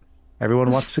too.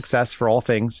 Everyone wants success for all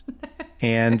things.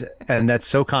 And that's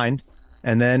so kind.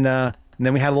 And then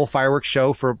we had a little fireworks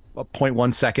show for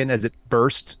 0.1 second as it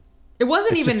burst. It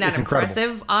wasn't even that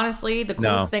impressive, honestly. The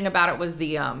coolest thing about it was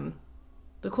the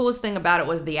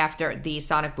after, the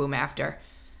sonic boom after.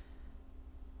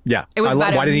 Yeah. It was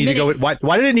why did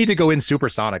it need to go in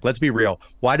supersonic? Let's be real.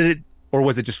 Why did it, or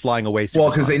was it just flying away supersonic?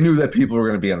 Well, because they knew that people were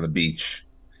going to be on the beach.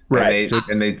 Right.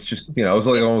 And they just, it was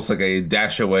like almost like a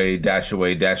dash away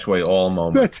all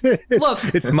moment. That's it. Look,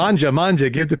 it's manja,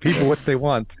 give the people what they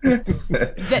want.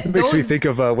 It makes me think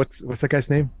of what's that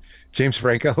guy's name? James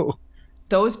Franco.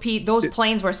 Those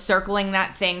planes were circling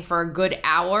that thing for a good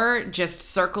hour, just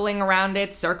circling around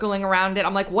it.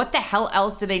 I'm like, what the hell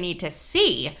else do they need to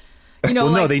see?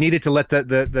 No, they needed to let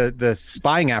the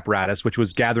spying apparatus, which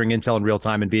was gathering intel in real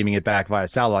time and beaming it back via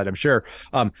satellite, I'm sure.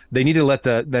 They needed to let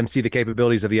them see the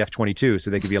capabilities of the F-22 so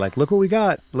they could be like, look what we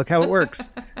got. Look how it works.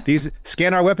 These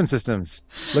scan our weapon systems.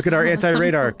 Look at our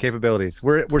anti-radar capabilities.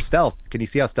 We're stealth. Can you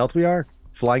see how stealth we are?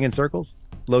 Flying in circles,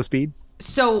 low speed.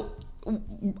 So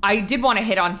I did want to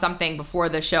hit on something before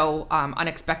the show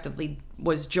unexpectedly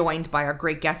was joined by our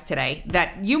great guest today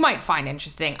that you might find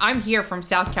interesting. I'm here from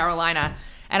South Carolina.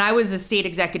 And I was a state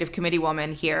executive committee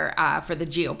woman here for the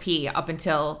GOP up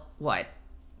until,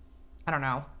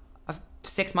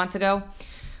 6 months ago.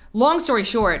 Long story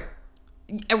short,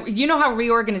 you know how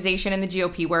reorganization in the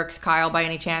GOP works, Kyle, by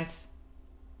any chance?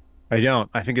 I don't.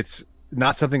 I think it's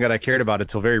not something that I cared about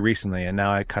until very recently, and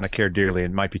now I kind of care dearly.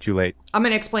 It might be too late. I'm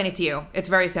going to explain it to you. It's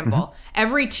very simple. Mm-hmm.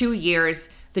 Every 2 years,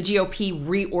 the GOP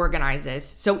reorganizes.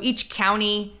 So each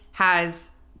county has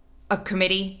a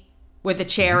committee with a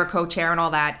chair, a co-chair, and all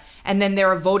that. And then there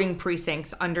are voting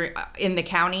precincts in the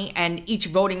county, and each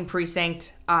voting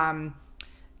precinct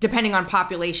depending on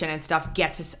population and stuff,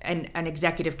 gets an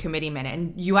executive committeeman.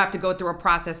 And you have to go through a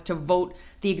process to vote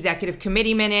the executive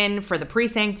committeeman in for the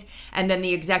precinct. And then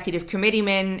the executive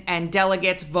committeeman and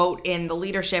delegates vote in the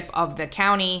leadership of the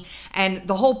county. And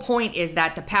the whole point is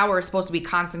that the power is supposed to be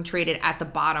concentrated at the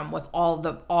bottom with all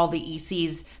the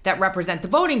ECs that represent the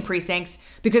voting precincts,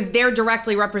 because they're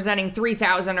directly representing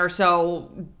 3,000 or so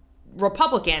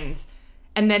Republicans.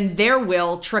 And then their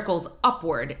will trickles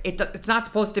upward. It's not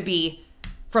supposed to be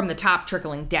from the top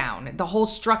trickling down. The whole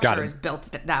structure is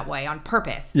built that way on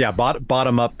purpose. Yeah,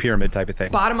 bottom up pyramid type of thing.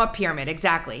 Bottom up pyramid,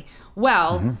 exactly.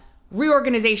 Well,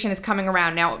 reorganization is coming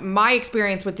around. Now, my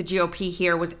experience with the GOP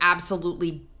here was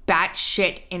absolutely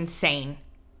batshit insane.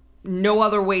 No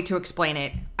other way to explain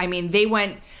it. I mean,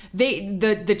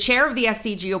 the chair of the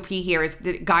SC GOP here is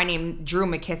the guy named Drew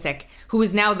McKissick, who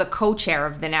is now the co-chair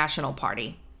of the National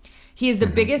Party. He is the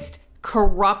biggest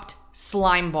corrupt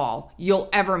slime ball you'll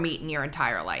ever meet in your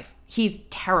entire life. He's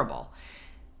terrible.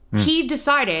 He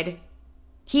decided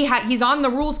he's on the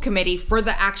rules committee for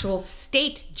the actual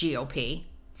state GOP,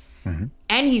 and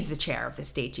he's the chair of the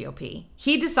state GOP.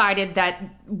 He decided that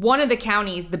one of the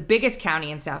counties, the biggest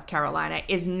county in South Carolina,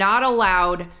 is not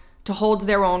allowed to hold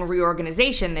their own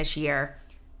reorganization this year.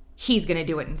 He's going to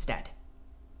do it instead.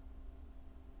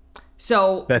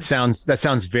 So that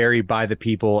sounds very by the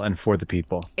people and for the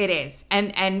people. It is.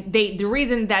 And the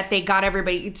reason that they got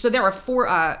everybody, so there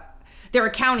are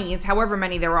counties, however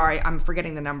many there are, I'm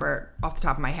forgetting the number off the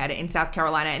top of my head, in South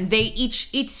Carolina, and they each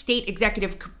state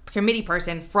executive committee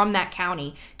person from that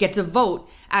county gets a vote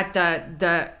at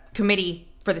the committee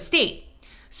for the state.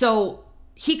 So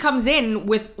he comes in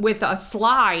with a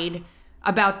slide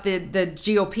about the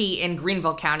GOP in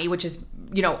Greenville County, which is,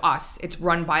 us. It's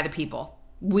run by the people.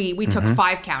 We took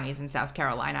 5 counties in South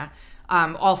Carolina.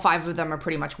 All 5 of them are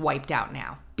pretty much wiped out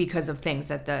now because of things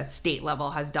that the state level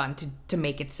has done to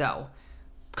make it so.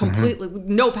 Completely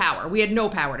no power. We had no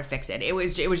power to fix it. It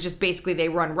was just basically they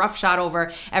run roughshod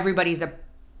over. Everybody's a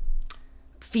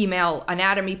female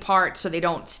anatomy part, so they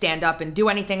don't stand up and do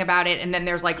anything about it. And then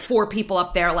there's like 4 people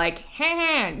up there like,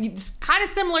 hey, it's kind of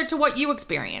similar to what you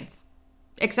experience,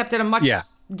 except at a much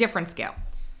different scale.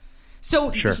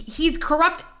 So he's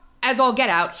corrupt as all get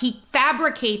out. He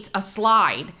fabricates a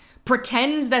slide,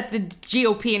 pretends that the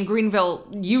GOP in Greenville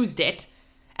used it,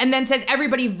 and then says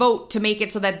everybody vote to make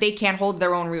it so that they can't hold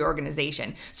their own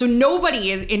reorganization. So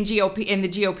nobody is in the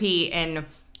GOP in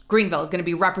Greenville is going to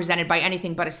be represented by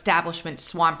anything but establishment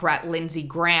swamp rat Lindsey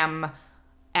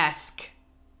Graham-esque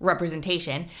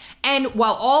representation. And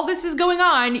while all this is going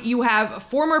on, you have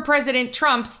former President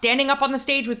Trump standing up on the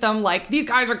stage with them like, these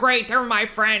guys are great, they're my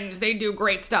friends, they do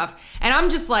great stuff. And I'm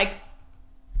just like,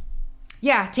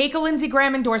 yeah, take a Lindsey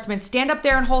Graham endorsement, stand up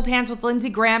there and hold hands with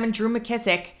Lindsey Graham and Drew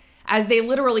McKissick as they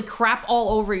literally crap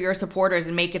all over your supporters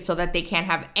and make it so that they can't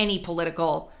have any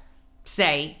political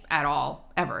say at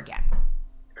all ever again.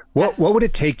 What would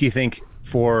it take, do you think,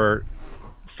 for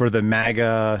the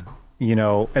MAGA,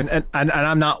 and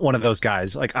I'm not one of those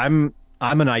guys. Like I'm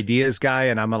an ideas guy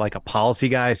and I'm a policy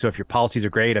guy. So if your policies are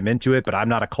great, I'm into it, but I'm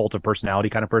not a cult of personality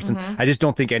kind of person. I just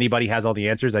don't think anybody has all the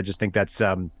answers. I just think that's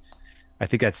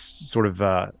sort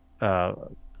of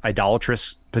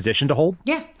idolatrous position to hold.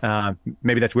 Yeah.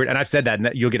 Maybe that's weird. And I've said that, and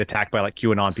you'll get attacked by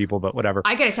QAnon people, but whatever.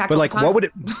 I get attacked but all the time. What would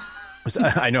it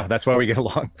I know, that's why we get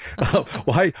along.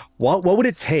 What would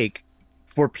it take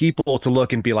for people to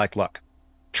look and be like, look,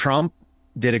 Trump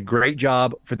did a great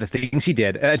job for the things he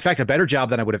did. In fact, a better job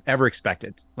than I would have ever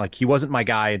expected. He wasn't my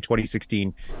guy in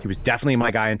 2016. He was definitely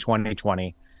my guy in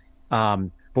 2020.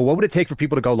 But what would it take for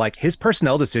people to go his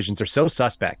personnel decisions are so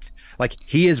suspect?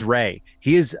 He is Ray.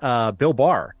 He is Bill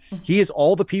Barr. He is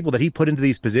all the people that he put into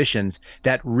these positions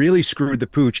that really screwed the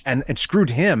pooch and screwed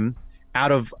him out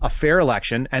of a fair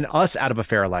election and us out of a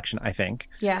fair election, I think.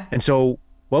 Yeah. And so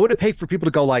what would it take for people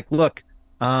to go look,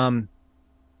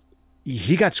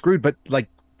 he got screwed, but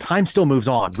time still moves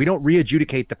on. We don't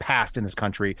re-adjudicate the past in this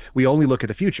country. We only look at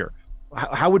the future.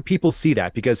 How would people see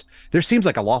that? Because there seems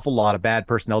like an awful lot of bad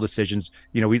personnel decisions.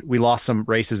 We lost some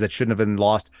races that shouldn't have been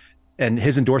lost, and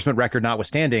his endorsement record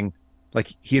notwithstanding,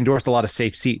 he endorsed a lot of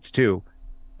safe seats too.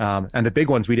 And the big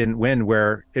ones we didn't win,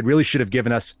 where it really should have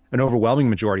given us an overwhelming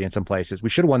majority in some places. We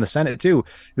should have won the Senate too.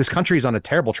 This country is on a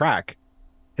terrible track.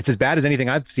 It's as bad as anything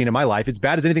I've seen in my life. It's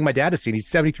bad as anything my dad has seen. He's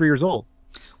 73 years old.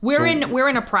 We're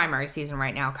in a primary season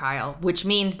right now, Kyle, which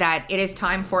means that it is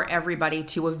time for everybody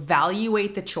to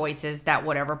evaluate the choices that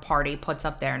whatever party puts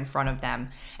up there in front of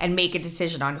them and make a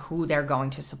decision on who they're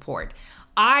going to support.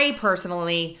 I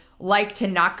personally like to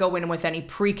not go in with any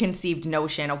preconceived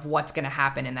notion of what's going to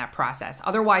happen in that process.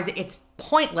 Otherwise, it's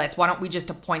pointless. Why don't we just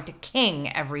appoint a king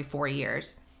every 4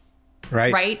 years?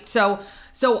 Right. Right. So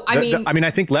I mean,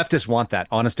 I think leftists want that.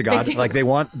 Honest to God, like they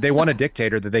want a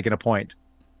dictator that they can appoint.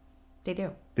 They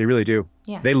do. They really do.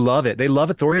 Yeah. They love it. They love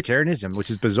authoritarianism, which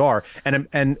is bizarre. And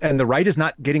the right is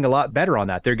not getting a lot better on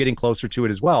that. They're getting closer to it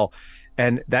as well.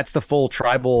 And that's the full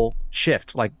tribal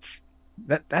shift. Like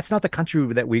that's not the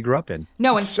country that we grew up in.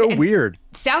 No, it's so weird.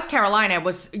 South Carolina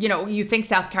was, you think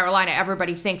South Carolina,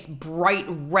 everybody thinks bright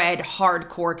red,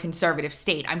 hardcore conservative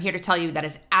state. I'm here to tell you that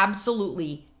is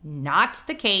absolutely not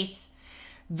the case.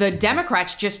 The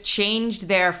Democrats just changed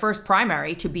their first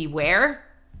primary to be where?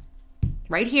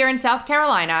 Right here in South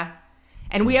Carolina.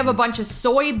 And we have a bunch of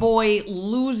soy boy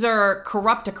loser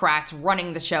corruptocrats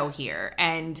running the show here.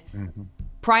 And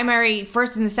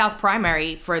first in the South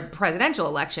primary for the presidential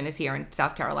election is here in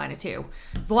South Carolina too.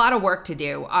 There's a lot of work to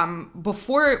do.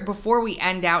 Before we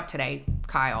end out today,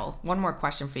 Kyle, one more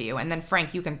question for you. And then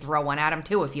Frank, you can throw one at him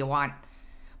too if you want.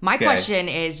 My question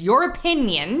is your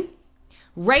opinion,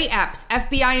 Ray Epps,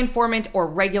 FBI informant or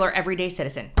regular everyday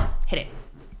citizen? Hit it.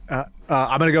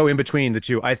 I'm going to go in between the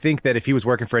two. I think that if he was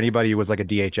working for anybody who was like a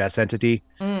DHS entity,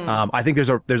 I think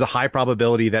there's a high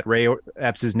probability that Ray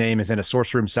Epps' name is in a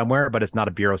source room somewhere, but it's not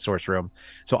a bureau source room.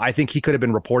 So I think he could have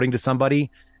been reporting to somebody,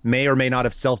 may or may not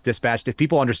have self-dispatched. If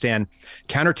people understand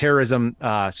counterterrorism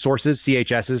sources,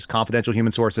 CHSs, confidential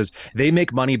human sources, they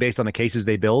make money based on the cases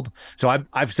they build. So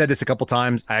I've said this a couple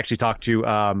times. I actually talked to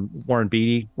Warren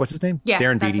Beatty. What's his name? Yeah,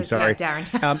 Darren Beatty. Sorry. Yeah,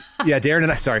 Darren. Darren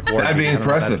and I. Sorry, Warren. That'd be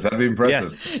impressive.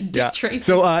 Yes. Yeah.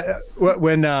 So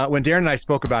when Darren and I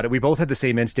spoke about it, we both had the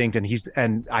same instinct,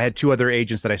 and I had two other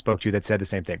agents that I spoke to that said the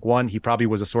same thing. One, he probably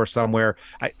was a source somewhere.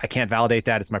 I can't validate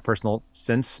that. It's my personal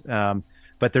sense.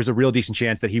 But there's a real decent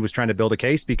chance that he was trying to build a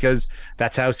case because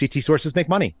that's how CT sources make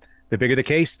money. The bigger the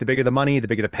case, the bigger the money, the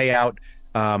bigger the payout.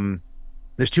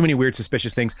 There's too many weird,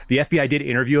 suspicious things. The FBI did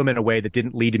interview him in a way that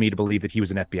didn't lead me to believe that he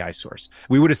was an FBI source.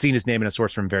 We would have seen his name in a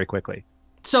source room very quickly.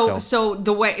 So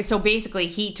basically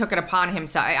he took it upon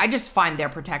himself. I just find their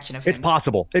protection of him. It's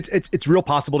possible. It's real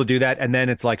possible to do that. And then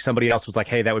it's like somebody else was like,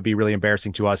 hey, that would be really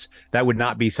embarrassing to us. That would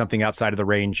not be something outside of the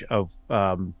range of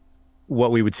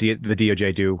what we would see the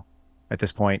DOJ do at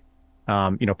this point.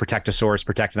 Protect a source,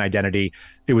 protect an identity.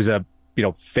 It was a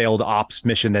failed ops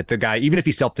mission that the guy, even if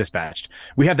he self-dispatched,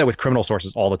 we have that with criminal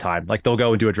sources all the time. Like they'll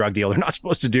go and do a drug deal they're not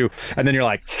supposed to do. And then you're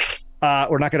like,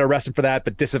 we're not going to arrest him for that,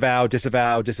 but disavow.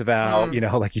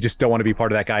 Like you just don't want to be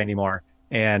part of that guy anymore.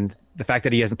 And the fact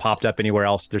that he hasn't popped up anywhere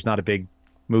else, there's not a big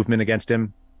movement against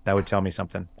him. That would tell me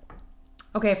something.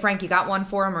 Okay, Frank, you got one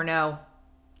for him or no?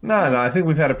 No, I think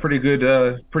we've had a pretty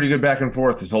good back and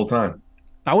forth this whole time.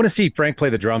 I want to see Frank play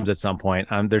the drums at some point.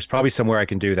 There's probably somewhere I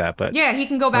can do that, but yeah, he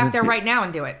can go back there right now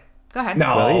and do it. Go ahead.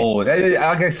 No,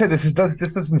 like I said, this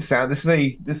doesn't sound. This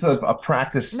is a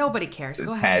practice. Nobody cares.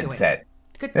 Go ahead and do set. it.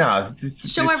 Good. No,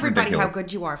 show everybody ridiculous. how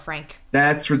good you are, Frank.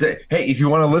 That's ridiculous. Hey, if you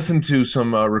want to listen to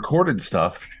some recorded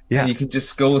stuff, you can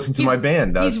just go listen to my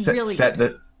band. He's really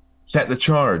good. Set the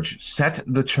charge. Set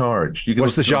the charge. You can.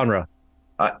 What's the genre?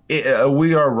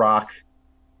 We are rock.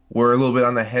 We're a little bit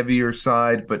on the heavier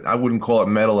side, but I wouldn't call it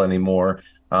metal anymore.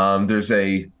 There's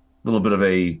a little bit of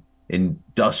a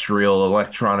industrial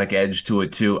electronic edge to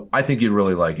it too. I think you'd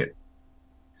really like it.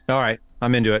 All right,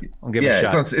 I'm into it. I'll give it a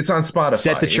shot. It's on Spotify.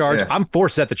 Set the charge. I'm for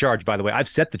set the charge, by the way. I've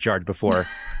set the charge before.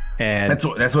 And that's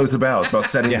what it's about. It's about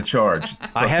setting the charge.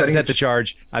 I have set the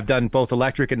charge. I've done both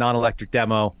electric and non-electric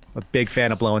demo. I'm a big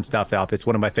fan of blowing stuff up. It's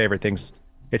one of my favorite things.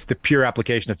 It's the pure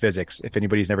application of physics. If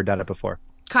anybody's never done it before.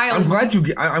 Kyle, I'm glad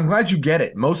you get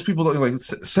it. Most people don't like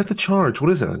set the charge.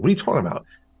 What is that? What are you talking about?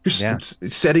 You're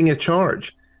setting a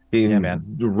charge. Yeah,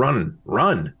 man.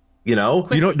 Run. You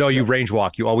don't know. You range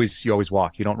walk. You always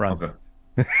walk. You don't run. Okay.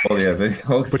 Oh yeah,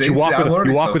 but you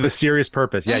walk with a serious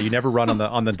purpose. Yeah, you never run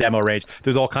on the demo range.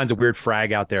 There's all kinds of weird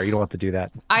frag out there. You don't have to do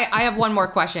that. I have one more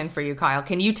question for you, Kyle.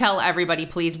 Can you tell everybody,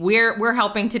 please? We're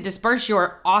helping to disperse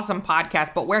your awesome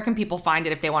podcast, but where can people find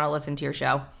it if they want to listen to your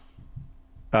show?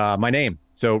 My name.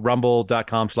 So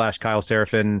rumble.com/Kyle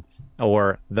Seraphin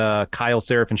or the Kyle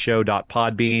Seraphin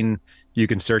Show.podbean. You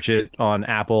can search it on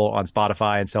Apple, on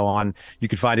Spotify, and so on. You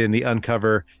can find it in the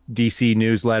Uncover DC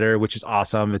newsletter, which is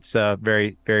awesome. It's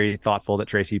very, very thoughtful that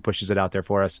Tracy pushes it out there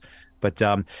for us. But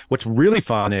what's really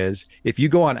fun is if you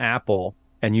go on Apple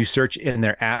and you search in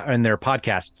their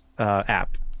podcast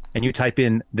app and you type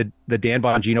in the Dan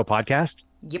Bongino podcast.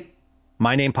 Yep.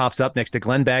 My name pops up next to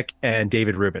Glenn Beck and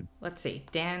David Rubin. Let's see.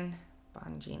 Dan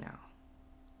Bongino.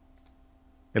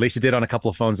 At least it did on a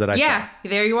couple of phones that I saw. Yeah,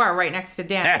 there you are, right next to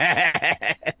Dan.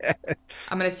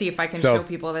 I'm going to see if I can show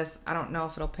people this. I don't know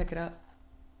if it'll pick it up.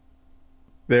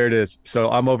 There it is. So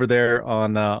I'm over there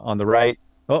on the right.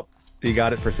 Oh, you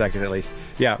got it for a second at least.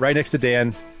 Yeah, right next to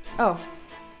Dan. Oh.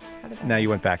 Now you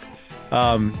went back.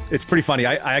 It's pretty funny.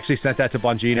 I actually sent that to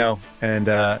Bongino and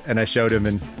I showed him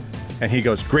and he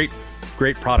goes, great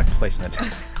product placement.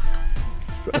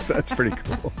 So that's pretty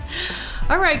cool.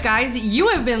 All right, guys, you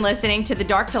have been listening to the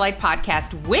Dark to Light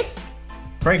podcast with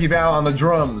Frankie Val on the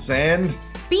drums and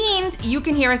Beans. You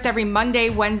can hear us every Monday,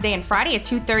 Wednesday, and Friday at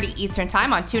 2:30 Eastern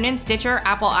Time on TuneIn, Stitcher,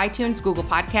 Apple iTunes, Google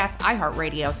Podcasts,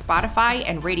 iHeartRadio, Spotify,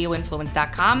 and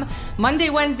RadioInfluence.com. Monday,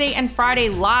 Wednesday, and Friday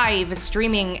live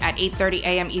streaming at 8:30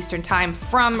 a.m. Eastern Time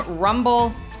from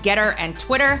Rumble, Getter, and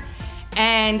Twitter.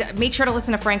 And make sure to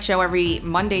listen to Frank's show every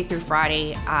Monday through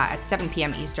Friday at 7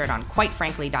 p.m. Eastern on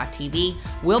QuiteFrankly.tv.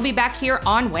 We'll be back here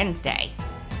on Wednesday.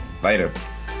 later.